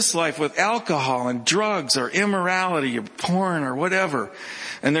from this life with alcohol and drugs or immorality or porn or whatever.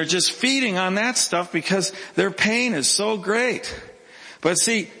 And they're just feeding on that stuff because their pain is so great. But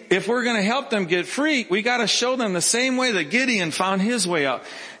see, if we're going to help them get free, we got to show them the same way that Gideon found his way out.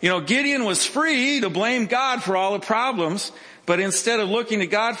 Gideon was free to blame God for all the problems, but instead of looking to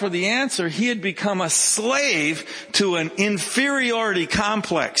God for the answer, he had become a slave to an inferiority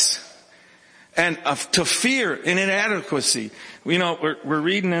complex and to fear and inadequacy. We're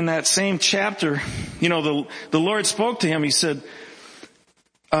reading in that same chapter, the Lord spoke to him. He said,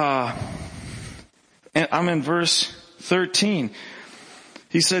 and I'm in verse 13.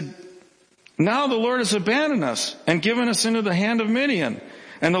 He said, now the Lord has abandoned us and given us into the hand of Midian.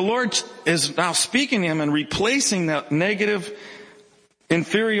 And the Lord is now speaking to him and replacing that negative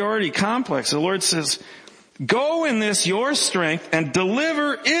inferiority complex. The Lord says, go in this your strength and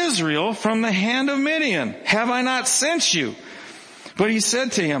deliver Israel from the hand of Midian. Have I not sent you? But he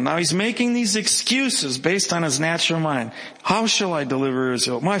said to him, now he's making these excuses based on his natural mind. How shall I deliver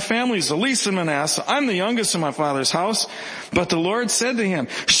Israel? My family is the least in Manasseh. I'm the youngest in my father's house. But the Lord said to him,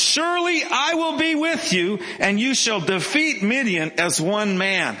 surely I will be with you, and you shall defeat Midian as one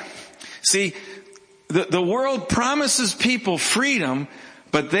man. See, the world promises people freedom,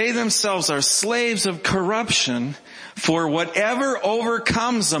 but they themselves are slaves of corruption. For whatever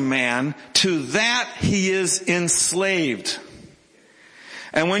overcomes a man, to that he is enslaved.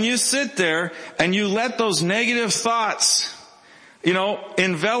 And when you sit there and you let those negative thoughts,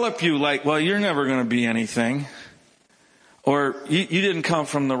 envelop you like, well, you're never going to be anything. Or you didn't come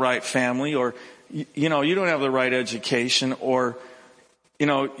from the right family, or, you don't have the right education, or,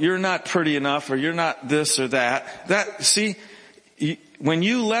 you're not pretty enough, or you're not this or that. When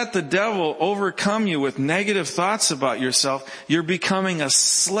you let the devil overcome you with negative thoughts about yourself, you're becoming a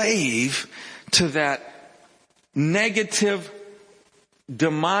slave to that negative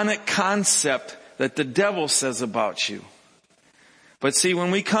demonic concept that the devil says about you. But see,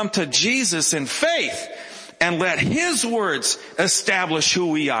 when we come to Jesus in faith and let his words establish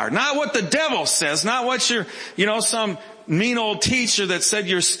who we are, not what the devil says, not what some mean old teacher that said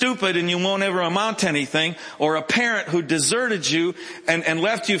you're stupid and you won't ever amount to anything, or a parent who deserted you and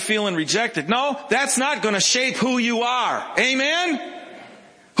left you feeling rejected. No, that's not going to shape who you are. Amen?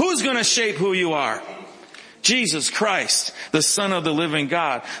 Who's going to shape who you are? Jesus Christ, the Son of the living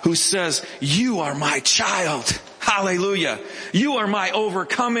God, who says, you are my child. Hallelujah. You are my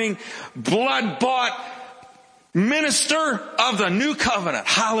overcoming, blood-bought minister of the new covenant.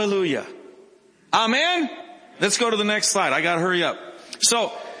 Hallelujah. Amen? Let's go to the next slide. I got to hurry up.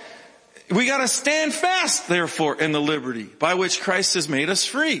 So, we got to stand fast, therefore, in the liberty by which Christ has made us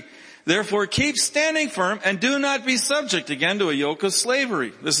free. Therefore, keep standing firm and do not be subject again to a yoke of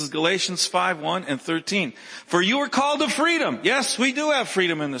slavery. This is Galatians 5:1 and 13. For you are called to freedom. Yes, we do have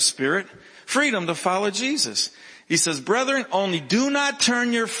freedom in the Spirit. Freedom to follow Jesus. He says, brethren, only do not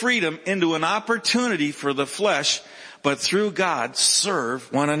turn your freedom into an opportunity for the flesh, but through God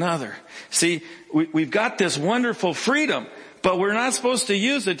serve one another. See, we've got this wonderful freedom, but we're not supposed to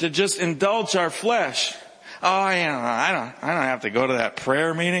use it to just indulge our flesh. Oh, I don't have to go to that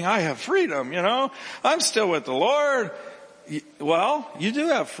prayer meeting. I have freedom, I'm still with the Lord. Well, you do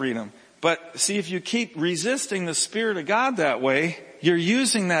have freedom. But see, if you keep resisting the Spirit of God that way, you're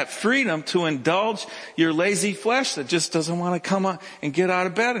using that freedom to indulge your lazy flesh that just doesn't want to come up and get out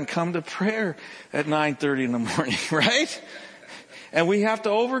of bed and come to prayer at 9:30 in the morning, right? And we have to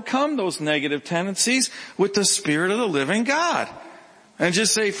overcome those negative tendencies with the Spirit of the living God. And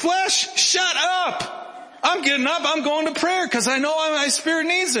just say, flesh, shut up! I'm getting up, I'm going to prayer because I know my spirit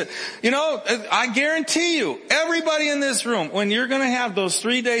needs it. I guarantee you, everybody in this room, when you're going to have those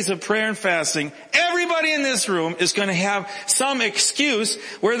 3 days of prayer and fasting, everybody in this room is going to have some excuse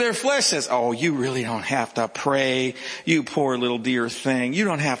where their flesh says, oh, you really don't have to pray, you poor little dear thing. You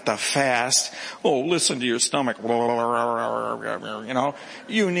don't have to fast. Oh, listen to your stomach.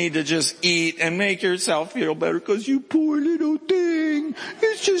 You need to just eat and make yourself feel better because you poor little thing.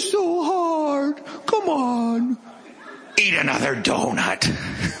 It's just so hard. Come on. Eat another donut.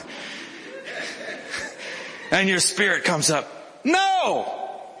 And your spirit comes up. No!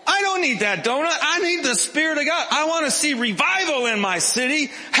 I don't need that donut. I need the Spirit of God. I want to see revival in my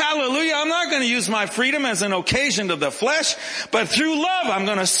city. Hallelujah. I'm not going to use my freedom as an occasion to the flesh, but through love I'm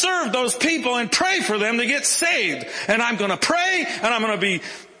going to serve those people and pray for them to get saved. And I'm going to pray and I'm going to be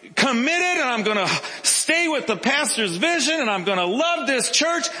committed and I'm going to stay with the pastor's vision and I'm going to love this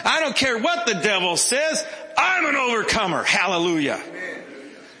church. I don't care what the devil says. I'm an overcomer. Hallelujah.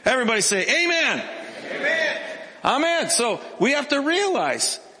 Everybody say amen. Amen. Amen. So we have to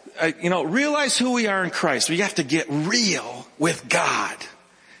realize, realize who we are in Christ. We have to get real with God.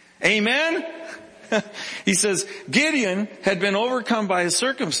 Amen. He says, Gideon had been overcome by his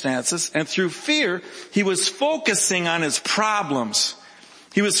circumstances, and through fear, he was focusing on his problems.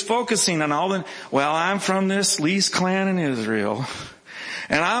 He was focusing on I'm from this least clan in Israel,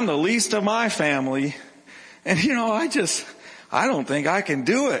 and I'm the least of my family, and I don't think I can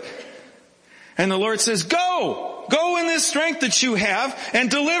do it. And the Lord says, go in this strength that you have and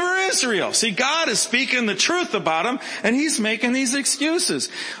deliver Israel. See, God is speaking the truth about him, and he's making these excuses.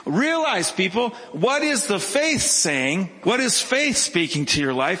 Realize, people, what is the faith saying? What is faith speaking to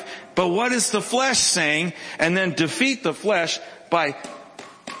your life? But what is the flesh saying? And then defeat the flesh by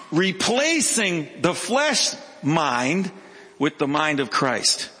replacing the flesh mind with the mind of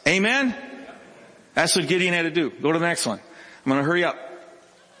Christ. Amen? That's what Gideon had to do. Go to the next one. I'm going to hurry up.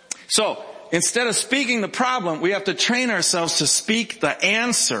 So, instead of speaking the problem, we have to train ourselves to speak the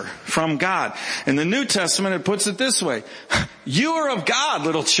answer from God. In the New Testament, it puts it this way. You are of God,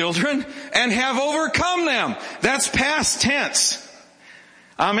 little children, and have overcome them. That's past tense.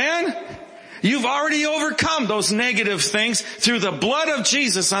 Amen? You've already overcome those negative things through the blood of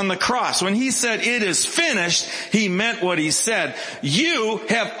Jesus on the cross. When he said, it is finished, he meant what he said. You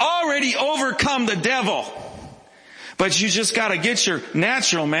have already overcome the devil. But you just got to get your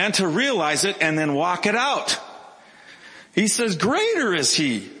natural man to realize it and then walk it out. He says, greater is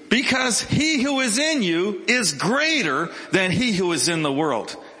he, because he who is in you is greater than he who is in the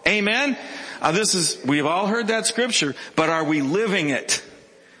world. Amen? We've all heard that scripture, but are we living it?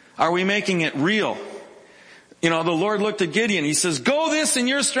 Are we making it real? The Lord looked at Gideon. He says, go this in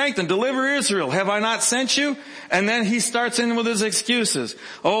your strength and deliver Israel. Have I not sent you? And then he starts in with his excuses.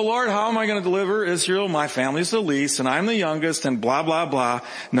 Oh Lord, how am I going to deliver Israel? My family's the least and I'm the youngest and blah, blah, blah.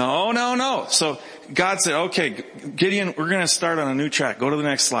 No. So God said, okay, Gideon, we're going to start on a new track. Go to the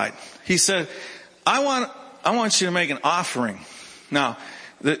next slide. He said, I want you to make an offering. Now,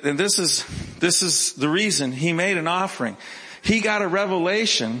 this is the reason he made an offering. He got a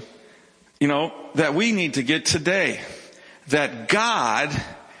revelation, that we need to get today. That God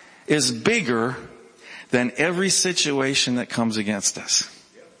is bigger than every situation that comes against us.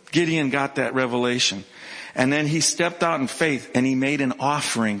 Gideon got that revelation. And then he stepped out in faith and he made an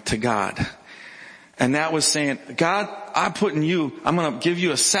offering to God. And that was saying, God, I'm going to give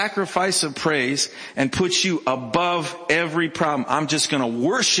you a sacrifice of praise and put you above every problem. I'm just going to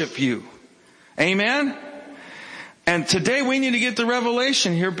worship you. Amen? And today we need to get the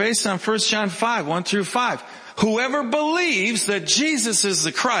revelation here based on 1 John 5, 1 through 5. Whoever believes that Jesus is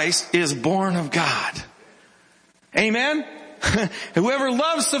the Christ is born of God. Amen? Whoever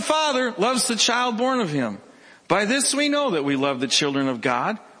loves the Father loves the child born of him. By this we know that we love the children of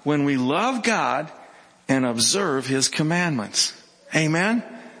God, when we love God and observe his commandments. Amen?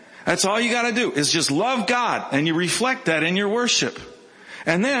 That's all you got to do is just love God, and you reflect that in your worship.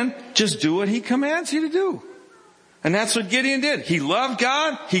 And then just do what he commands you to do. And that's what Gideon did. He loved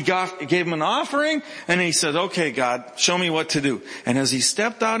God. He gave him an offering. And he said, okay, God, show me what to do. And as he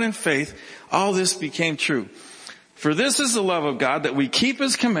stepped out in faith, all this became true. For this is the love of God, that we keep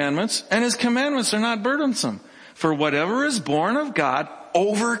his commandments, and his commandments are not burdensome. For whatever is born of God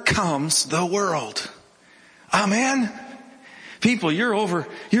overcomes the world. Amen? People, you're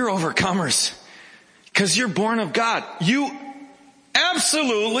overcomers. Because you're born of God. You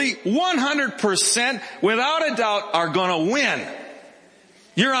absolutely 100% without a doubt are going to win.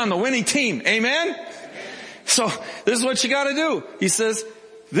 You're on the winning team. Amen? So this is what you got to do. He says,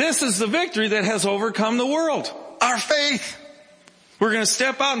 this is the victory that has overcome the world. Our faith. We're going to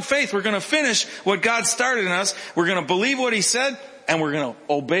step out in faith. We're going to finish what God started in us. We're going to believe what he said, and we're going to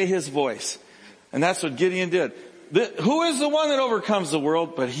obey his voice. And that's what Gideon did. Who is the one that overcomes the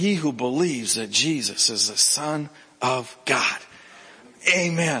world? But he who believes that Jesus is the Son of God.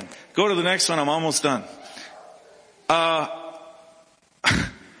 Amen. Go to the next one. I'm almost done.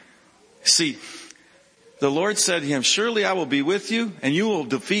 See, the Lord said to him, surely I will be with you, and you will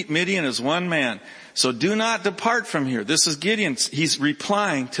defeat Midian as one man. So do not depart from here. This is Gideon. He's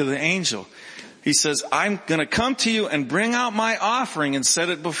replying to the angel. He says, I'm going to come to you and bring out my offering and set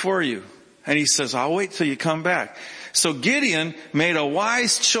it before you. And he says, I'll wait till you come back. So Gideon made a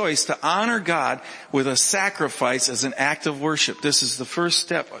wise choice to honor God with a sacrifice as an act of worship. This is the first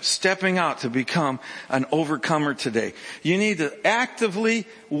step, stepping out to become an overcomer today. You need to actively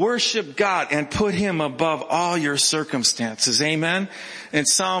worship God and put him above all your circumstances. Amen? In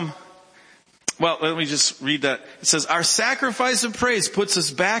Psalm well, let me just read that. It says, our sacrifice of praise puts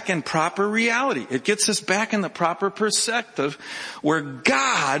us back in proper reality. It gets us back in the proper perspective where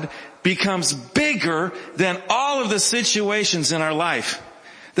God becomes bigger than all of the situations in our life.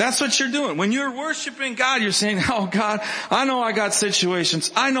 That's what you're doing. When you're worshiping God, you're saying, oh God, I know I got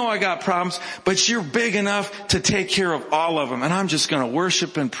situations. I know I got problems, but you're big enough to take care of all of them. And I'm just going to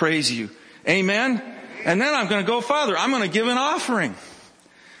worship and praise you. Amen? And then I'm going to go farther. I'm going to give an offering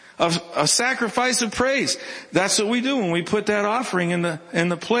of a sacrifice of praise. That's what we do when we put that offering in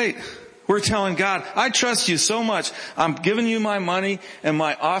the plate. We're telling God, I trust you so much. I'm giving you my money and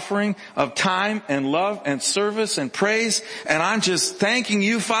my offering of time and love and service and praise. And I'm just thanking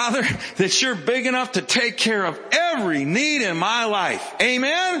you, Father, that you're big enough to take care of every need in my life.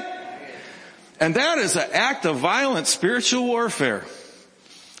 Amen? And that is an act of violent spiritual warfare.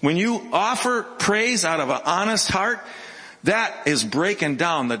 When you offer praise out of an honest heart, that is breaking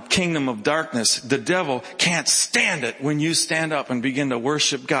down the kingdom of darkness. The devil can't stand it when you stand up and begin to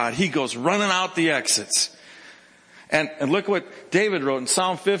worship God. He goes running out the exits. And look what David wrote in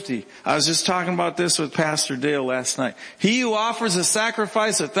Psalm 50. I was just talking about this with Pastor Dale last night. He who offers a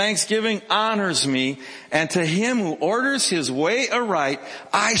sacrifice of thanksgiving honors me, and to him who orders his way aright,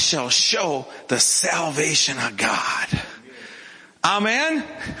 I shall show the salvation of God. Amen?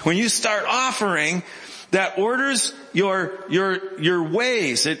 When you start offering, that orders your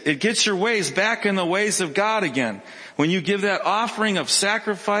ways. It gets your ways back in the ways of God again. When you give that offering of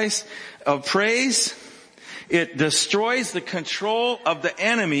sacrifice, of praise, it destroys the control of the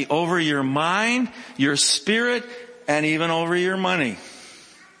enemy over your mind, your spirit, and even over your money.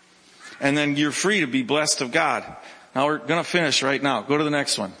 And then you're free to be blessed of God. Now we're going to finish right now. Go to the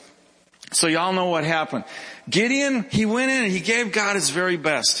next one. So y'all know what happened. Gideon, he went in and he gave God his very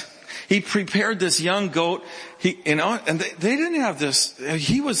best. He prepared this young goat. And they didn't have this.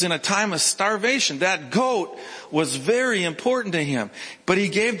 He was in a time of starvation. That goat was very important to him. But he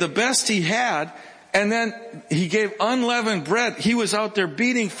gave the best he had. And then he gave unleavened bread. He was out there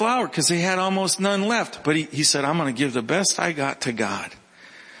beating flour because he had almost none left. But he said, I'm going to give the best I got to God.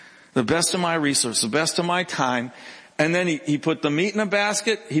 The best of my resources, the best of my time. And then he put the meat in a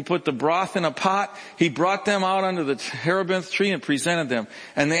basket. He put the broth in a pot. He brought them out under the terebinth tree and presented them.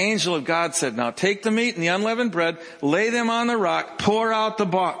 And the angel of God said, now take the meat and the unleavened bread, lay them on the rock, pour out the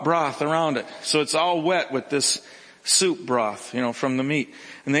broth around it. So it's all wet with this soup broth, from the meat.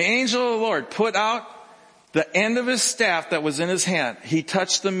 And the angel of the Lord put out the end of his staff that was in his hand. He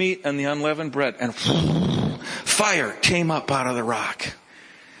touched the meat and the unleavened bread, and fire came up out of the rock.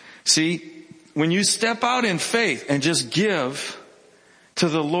 See, when you step out in faith and just give to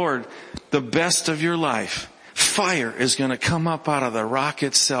the Lord the best of your life, fire is going to come up out of the rock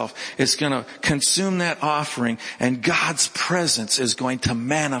itself. It's going to consume that offering, and God's presence is going to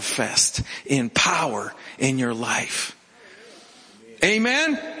manifest in power in your life.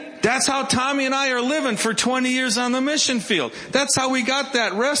 Amen? That's how Tommy and I are living for 20 years on the mission field. That's how we got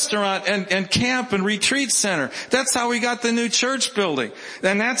that restaurant and camp and retreat center. That's how we got the new church building.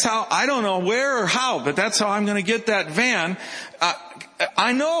 And that's how, I don't know where or how, but that's how I'm going to get that van.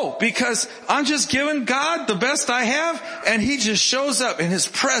 I know, because I'm just giving God the best I have, and he just shows up, and his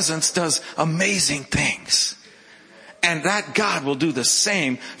presence does amazing things. And that God will do the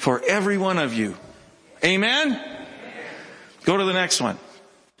same for every one of you. Amen? Go to the next one.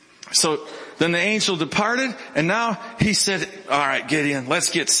 So then the angel departed, and now he said, all right, Gideon,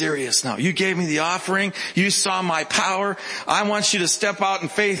 let's get serious now. You gave me the offering. You saw my power. I want you to step out in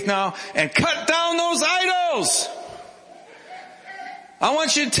faith now and cut down those idols. I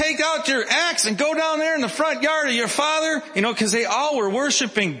want you to take out your axe and go down there in the front yard of your father, because they all were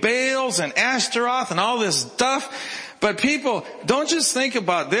worshiping Baals and Ashtaroth and all this stuff. But people, don't just think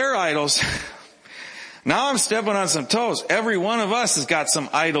about their idols. Now I'm stepping on some toes. Every one of us has got some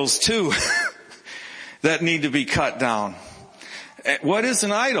idols too that need to be cut down. What is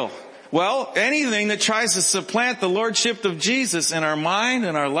an idol? Well, anything that tries to supplant the lordship of Jesus in our mind,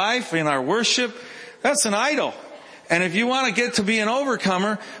 in our life, in our worship, that's an idol. And if you want to get to be an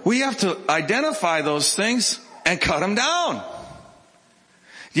overcomer, we have to identify those things and cut them down.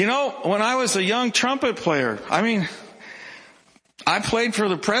 When I was a young trumpet player, I played for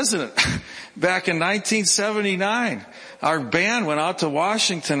the president back in 1979. Our band went out to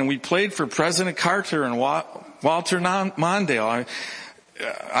Washington and we played for President Carter and Walter Mondale.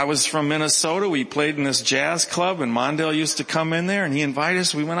 I was from Minnesota. We played in this jazz club, and Mondale used to come in there and he invited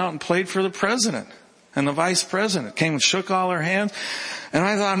us. We went out and played for the president and the vice president. Came and shook all our hands. And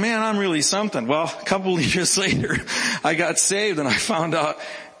I thought, man, I'm really something. Well, a couple of years later, I got saved and I found out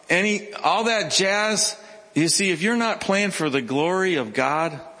all that jazz. You see, if you're not playing for the glory of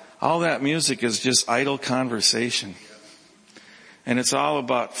God, all that music is just idle conversation. And it's all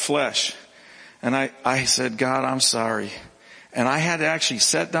about flesh. And I said, God, I'm sorry. And I had to actually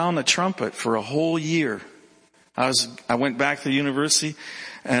set down the trumpet for a whole year. I went back to the university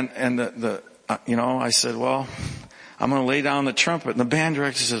and I said, well, I'm going to lay down the trumpet. And the band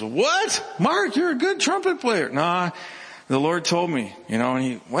director says, what? Mark, you're a good trumpet player. No, the Lord told me,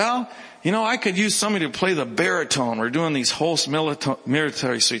 I could use somebody to play the baritone. We're doing these Holst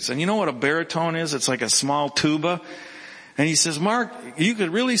military suites. And you know what a baritone is? It's like a small tuba. And he says, Mark, you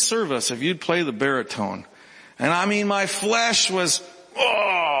could really serve us if you'd play the baritone. And I mean, my flesh was,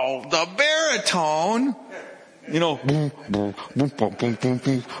 the baritone. Not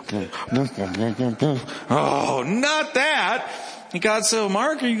that. And God said,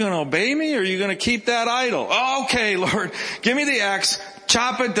 Mark, are you going to obey me or are you going to keep that idol? Oh, okay, Lord, give me the axe,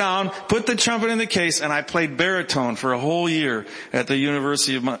 chop it down, put the trumpet in the case, and I played baritone for a whole year at the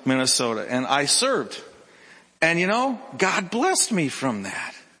University of Minnesota. And I served. And God blessed me from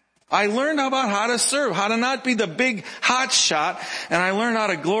that. I learned about how to serve, how to not be the big hot shot, and I learned how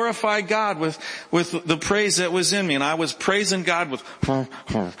to glorify God with the praise that was in me. And I was praising God with,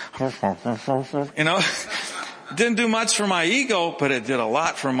 didn't do much for my ego, but it did a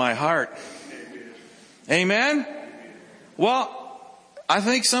lot for my heart. Amen? Well, I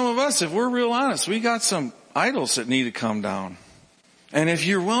think some of us, if we're real honest, we got some idols that need to come down. And if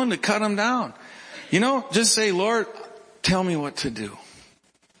you're willing to cut them down, just say, Lord, tell me what to do.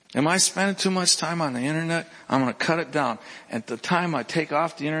 Am I spending too much time on the internet? I'm going to cut it down. At the time I take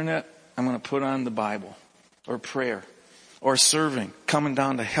off the internet, I'm going to put on the Bible or prayer or serving, coming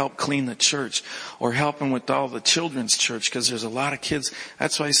down to help clean the church or helping with all the children's church because there's a lot of kids.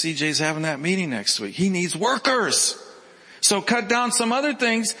 That's why CJ's having that meeting next week. He needs workers. So cut down some other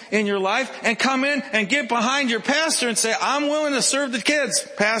things in your life and come in and get behind your pastor and say, I'm willing to serve the kids.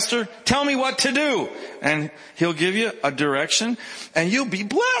 Pastor, tell me what to do. And he'll give you a direction and you'll be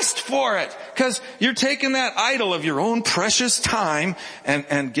blessed for it because you're taking that idol of your own precious time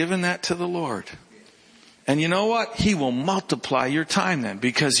and giving that to the Lord. And you know what? He will multiply your time then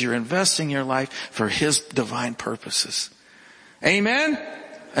because you're investing your life for His divine purposes. Amen?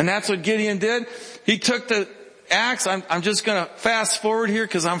 And that's what Gideon did. He took the axe. I'm just going to fast forward here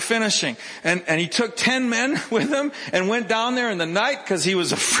because I'm finishing. And he took 10 men with him and went down there in the night because he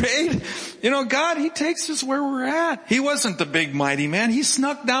was afraid. God, He takes us where we're at. He wasn't the big mighty man. He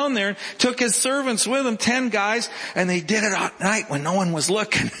snuck down there and took His servants with him, 10 guys, and they did it at night when no one was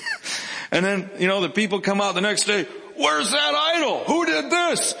looking. And then, the people come out the next day. Where's that idol? Who did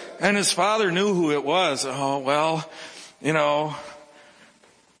this? And his father knew who it was. Oh, well,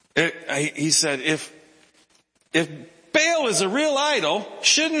 he said, if Baal is a real idol,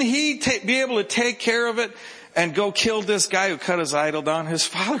 shouldn't he be able to take care of it and go kill this guy who cut his idol down? His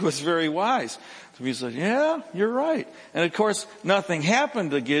father was very wise. So he said, yeah, you're right. And of course, nothing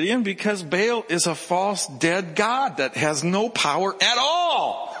happened to Gideon because Baal is a false dead god that has no power at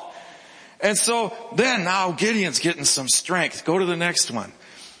all. And so then now Gideon's getting some strength. Go to the next one.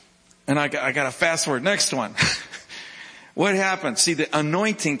 And I got to fast forward. Next one. What happened? See, the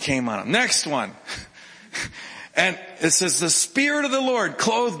anointing came on him. Next one. And it says, the Spirit of the Lord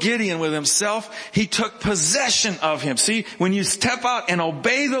clothed Gideon with Himself. He took possession of him. See, when you step out and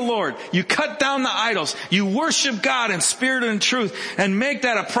obey the Lord, you cut down the idols, you worship God in spirit and truth, and make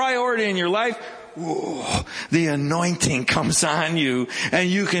that a priority in your life, the anointing comes on you, and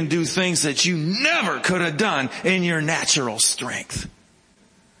you can do things that you never could have done in your natural strength.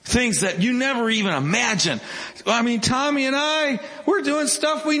 Things that you never even imagined. I mean, Tommy and I, we're doing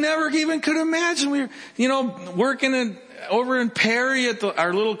stuff we never even could imagine. We were, working over in Perry at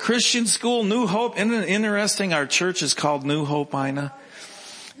our little Christian school, New Hope. Isn't it interesting? Our church is called New Hope, Ina.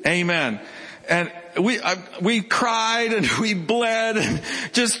 Amen. And we cried and we bled and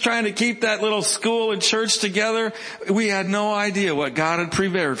just trying to keep that little school and church together. We had no idea what God had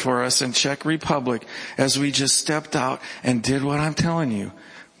prepared for us in Czech Republic as we just stepped out and did what I'm telling you.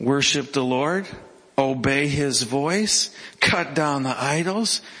 Worship the Lord, obey His voice, cut down the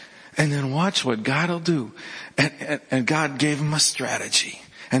idols, and then watch what God will do. And God gave him a strategy.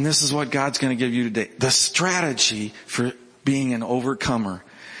 And this is what God's going to give you today. The strategy for being an overcomer.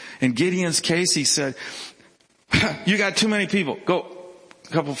 In Gideon's case, he said, you got too many people. Go.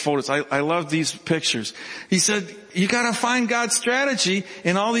 A couple of photos. I love these pictures. He said, you got to find God's strategy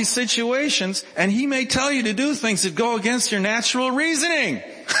in all these situations, and He may tell you to do things that go against your natural reasoning.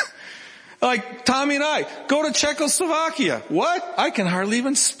 Like Tommy and I, go to Czechoslovakia. What? I can hardly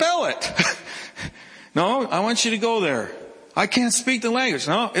even spell it. No, I want you to go there. I can't speak the language.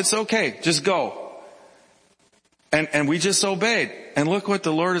 No, it's okay. Just go. And we just obeyed. And look what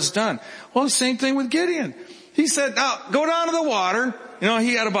the Lord has done. Well, the same thing with Gideon. He said, now go down to the water. You know,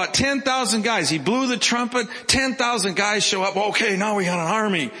 he had about 10,000 guys. He blew the trumpet. 10,000 guys show up. Okay, now we got an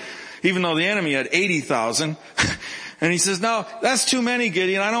army. Even though the enemy had 80,000. And he says, no, that's too many,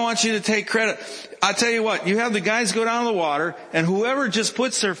 Gideon. I don't want you to take credit. I'll tell you what, you have the guys go down to the water, and whoever just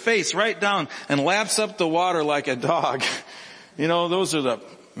puts their face right down and laps up the water like a dog. You know, those are the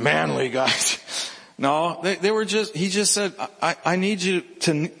manly guys. No, they were just, he just said, I need you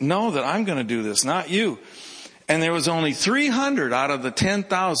to know that I'm going to do this, not you. And there was only 300 out of the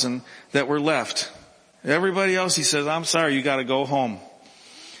 10,000 that were left. Everybody else, he says, I'm sorry, you got to go home.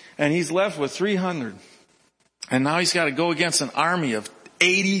 And he's left with 300. And now he's got to go against an army of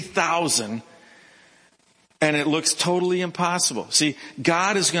 80,000. And it looks totally impossible. See,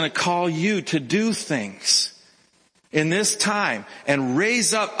 God is going to call you to do things in this time and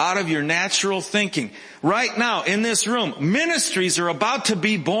raise up out of your natural thinking. Right now, in this room, ministries are about to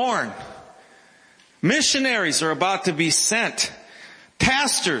be born. Missionaries are about to be sent.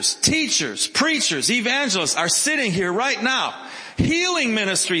 Pastors, teachers, preachers, evangelists are sitting here right now. Healing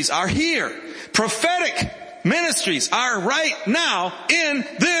ministries are here. Prophetic ministries are right now in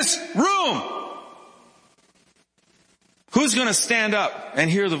this room. Who's going to stand up and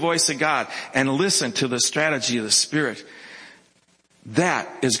hear the voice of God and listen to the strategy of the Spirit? That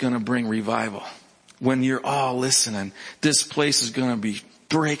is going to bring revival. When you're all listening, this place is going to be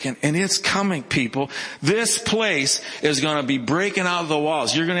breaking, and it's coming, people. This place is going to be breaking out of the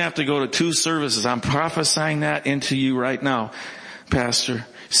walls. You're going to have to go to 2 services. I'm prophesying that into you right now, Pastor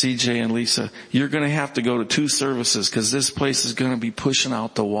CJ and Lisa. You're going to have to go to 2 services because this place is going to be pushing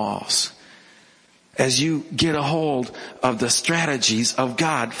out the walls. As you get a hold of the strategies of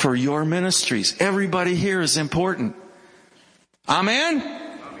God for your ministries. Everybody here is important. Amen?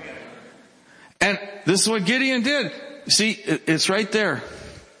 Amen. And this is what Gideon did. See, it's right there.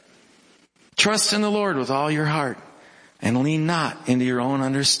 Trust in the Lord with all your heart and lean not into your own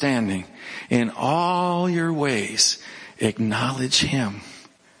understanding. In all your ways, acknowledge Him,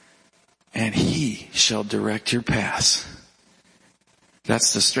 and He shall direct your paths.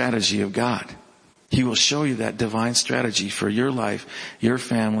 That's the strategy of God. He will show you that divine strategy for your life, your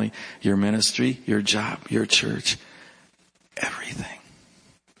family, your ministry, your job, your church, everything.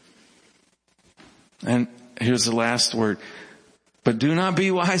 And here's the last word. But do not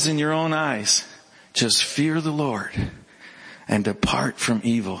be wise in your own eyes. Just fear the Lord and depart from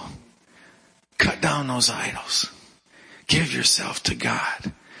evil. Cut down those idols. Give yourself to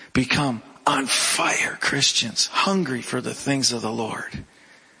God. Become on fire Christians, hungry for the things of the Lord.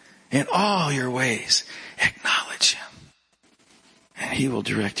 In all your ways, acknowledge Him, and He will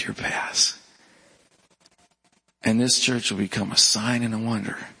direct your paths. And this church will become a sign and a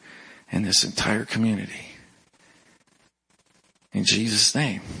wonder in this entire community. In Jesus'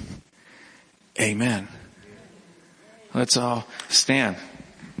 name, amen. Let's all stand.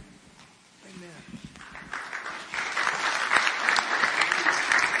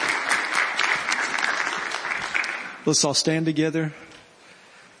 Let's all stand together.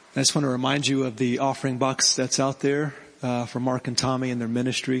 I just want to remind you of the offering box that's out there for Mark and Tommy and their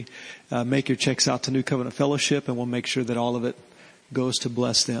ministry. Make your checks out to New Covenant Fellowship, and we'll make sure that all of it goes to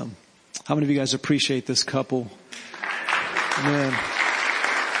bless them. How many of you guys appreciate this couple? Amen.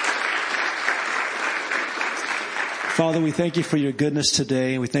 Father, we thank you for your goodness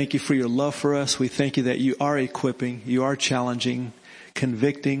today, and we thank you for your love for us. We thank you that you are equipping, you are challenging,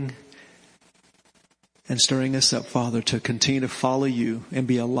 convicting, and stirring us up, Father, to continue to follow you and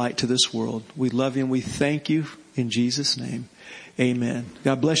be a light to this world. We love you and we thank you in Jesus' name. Amen.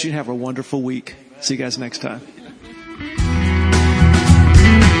 God bless you and have a wonderful week. See you guys next time.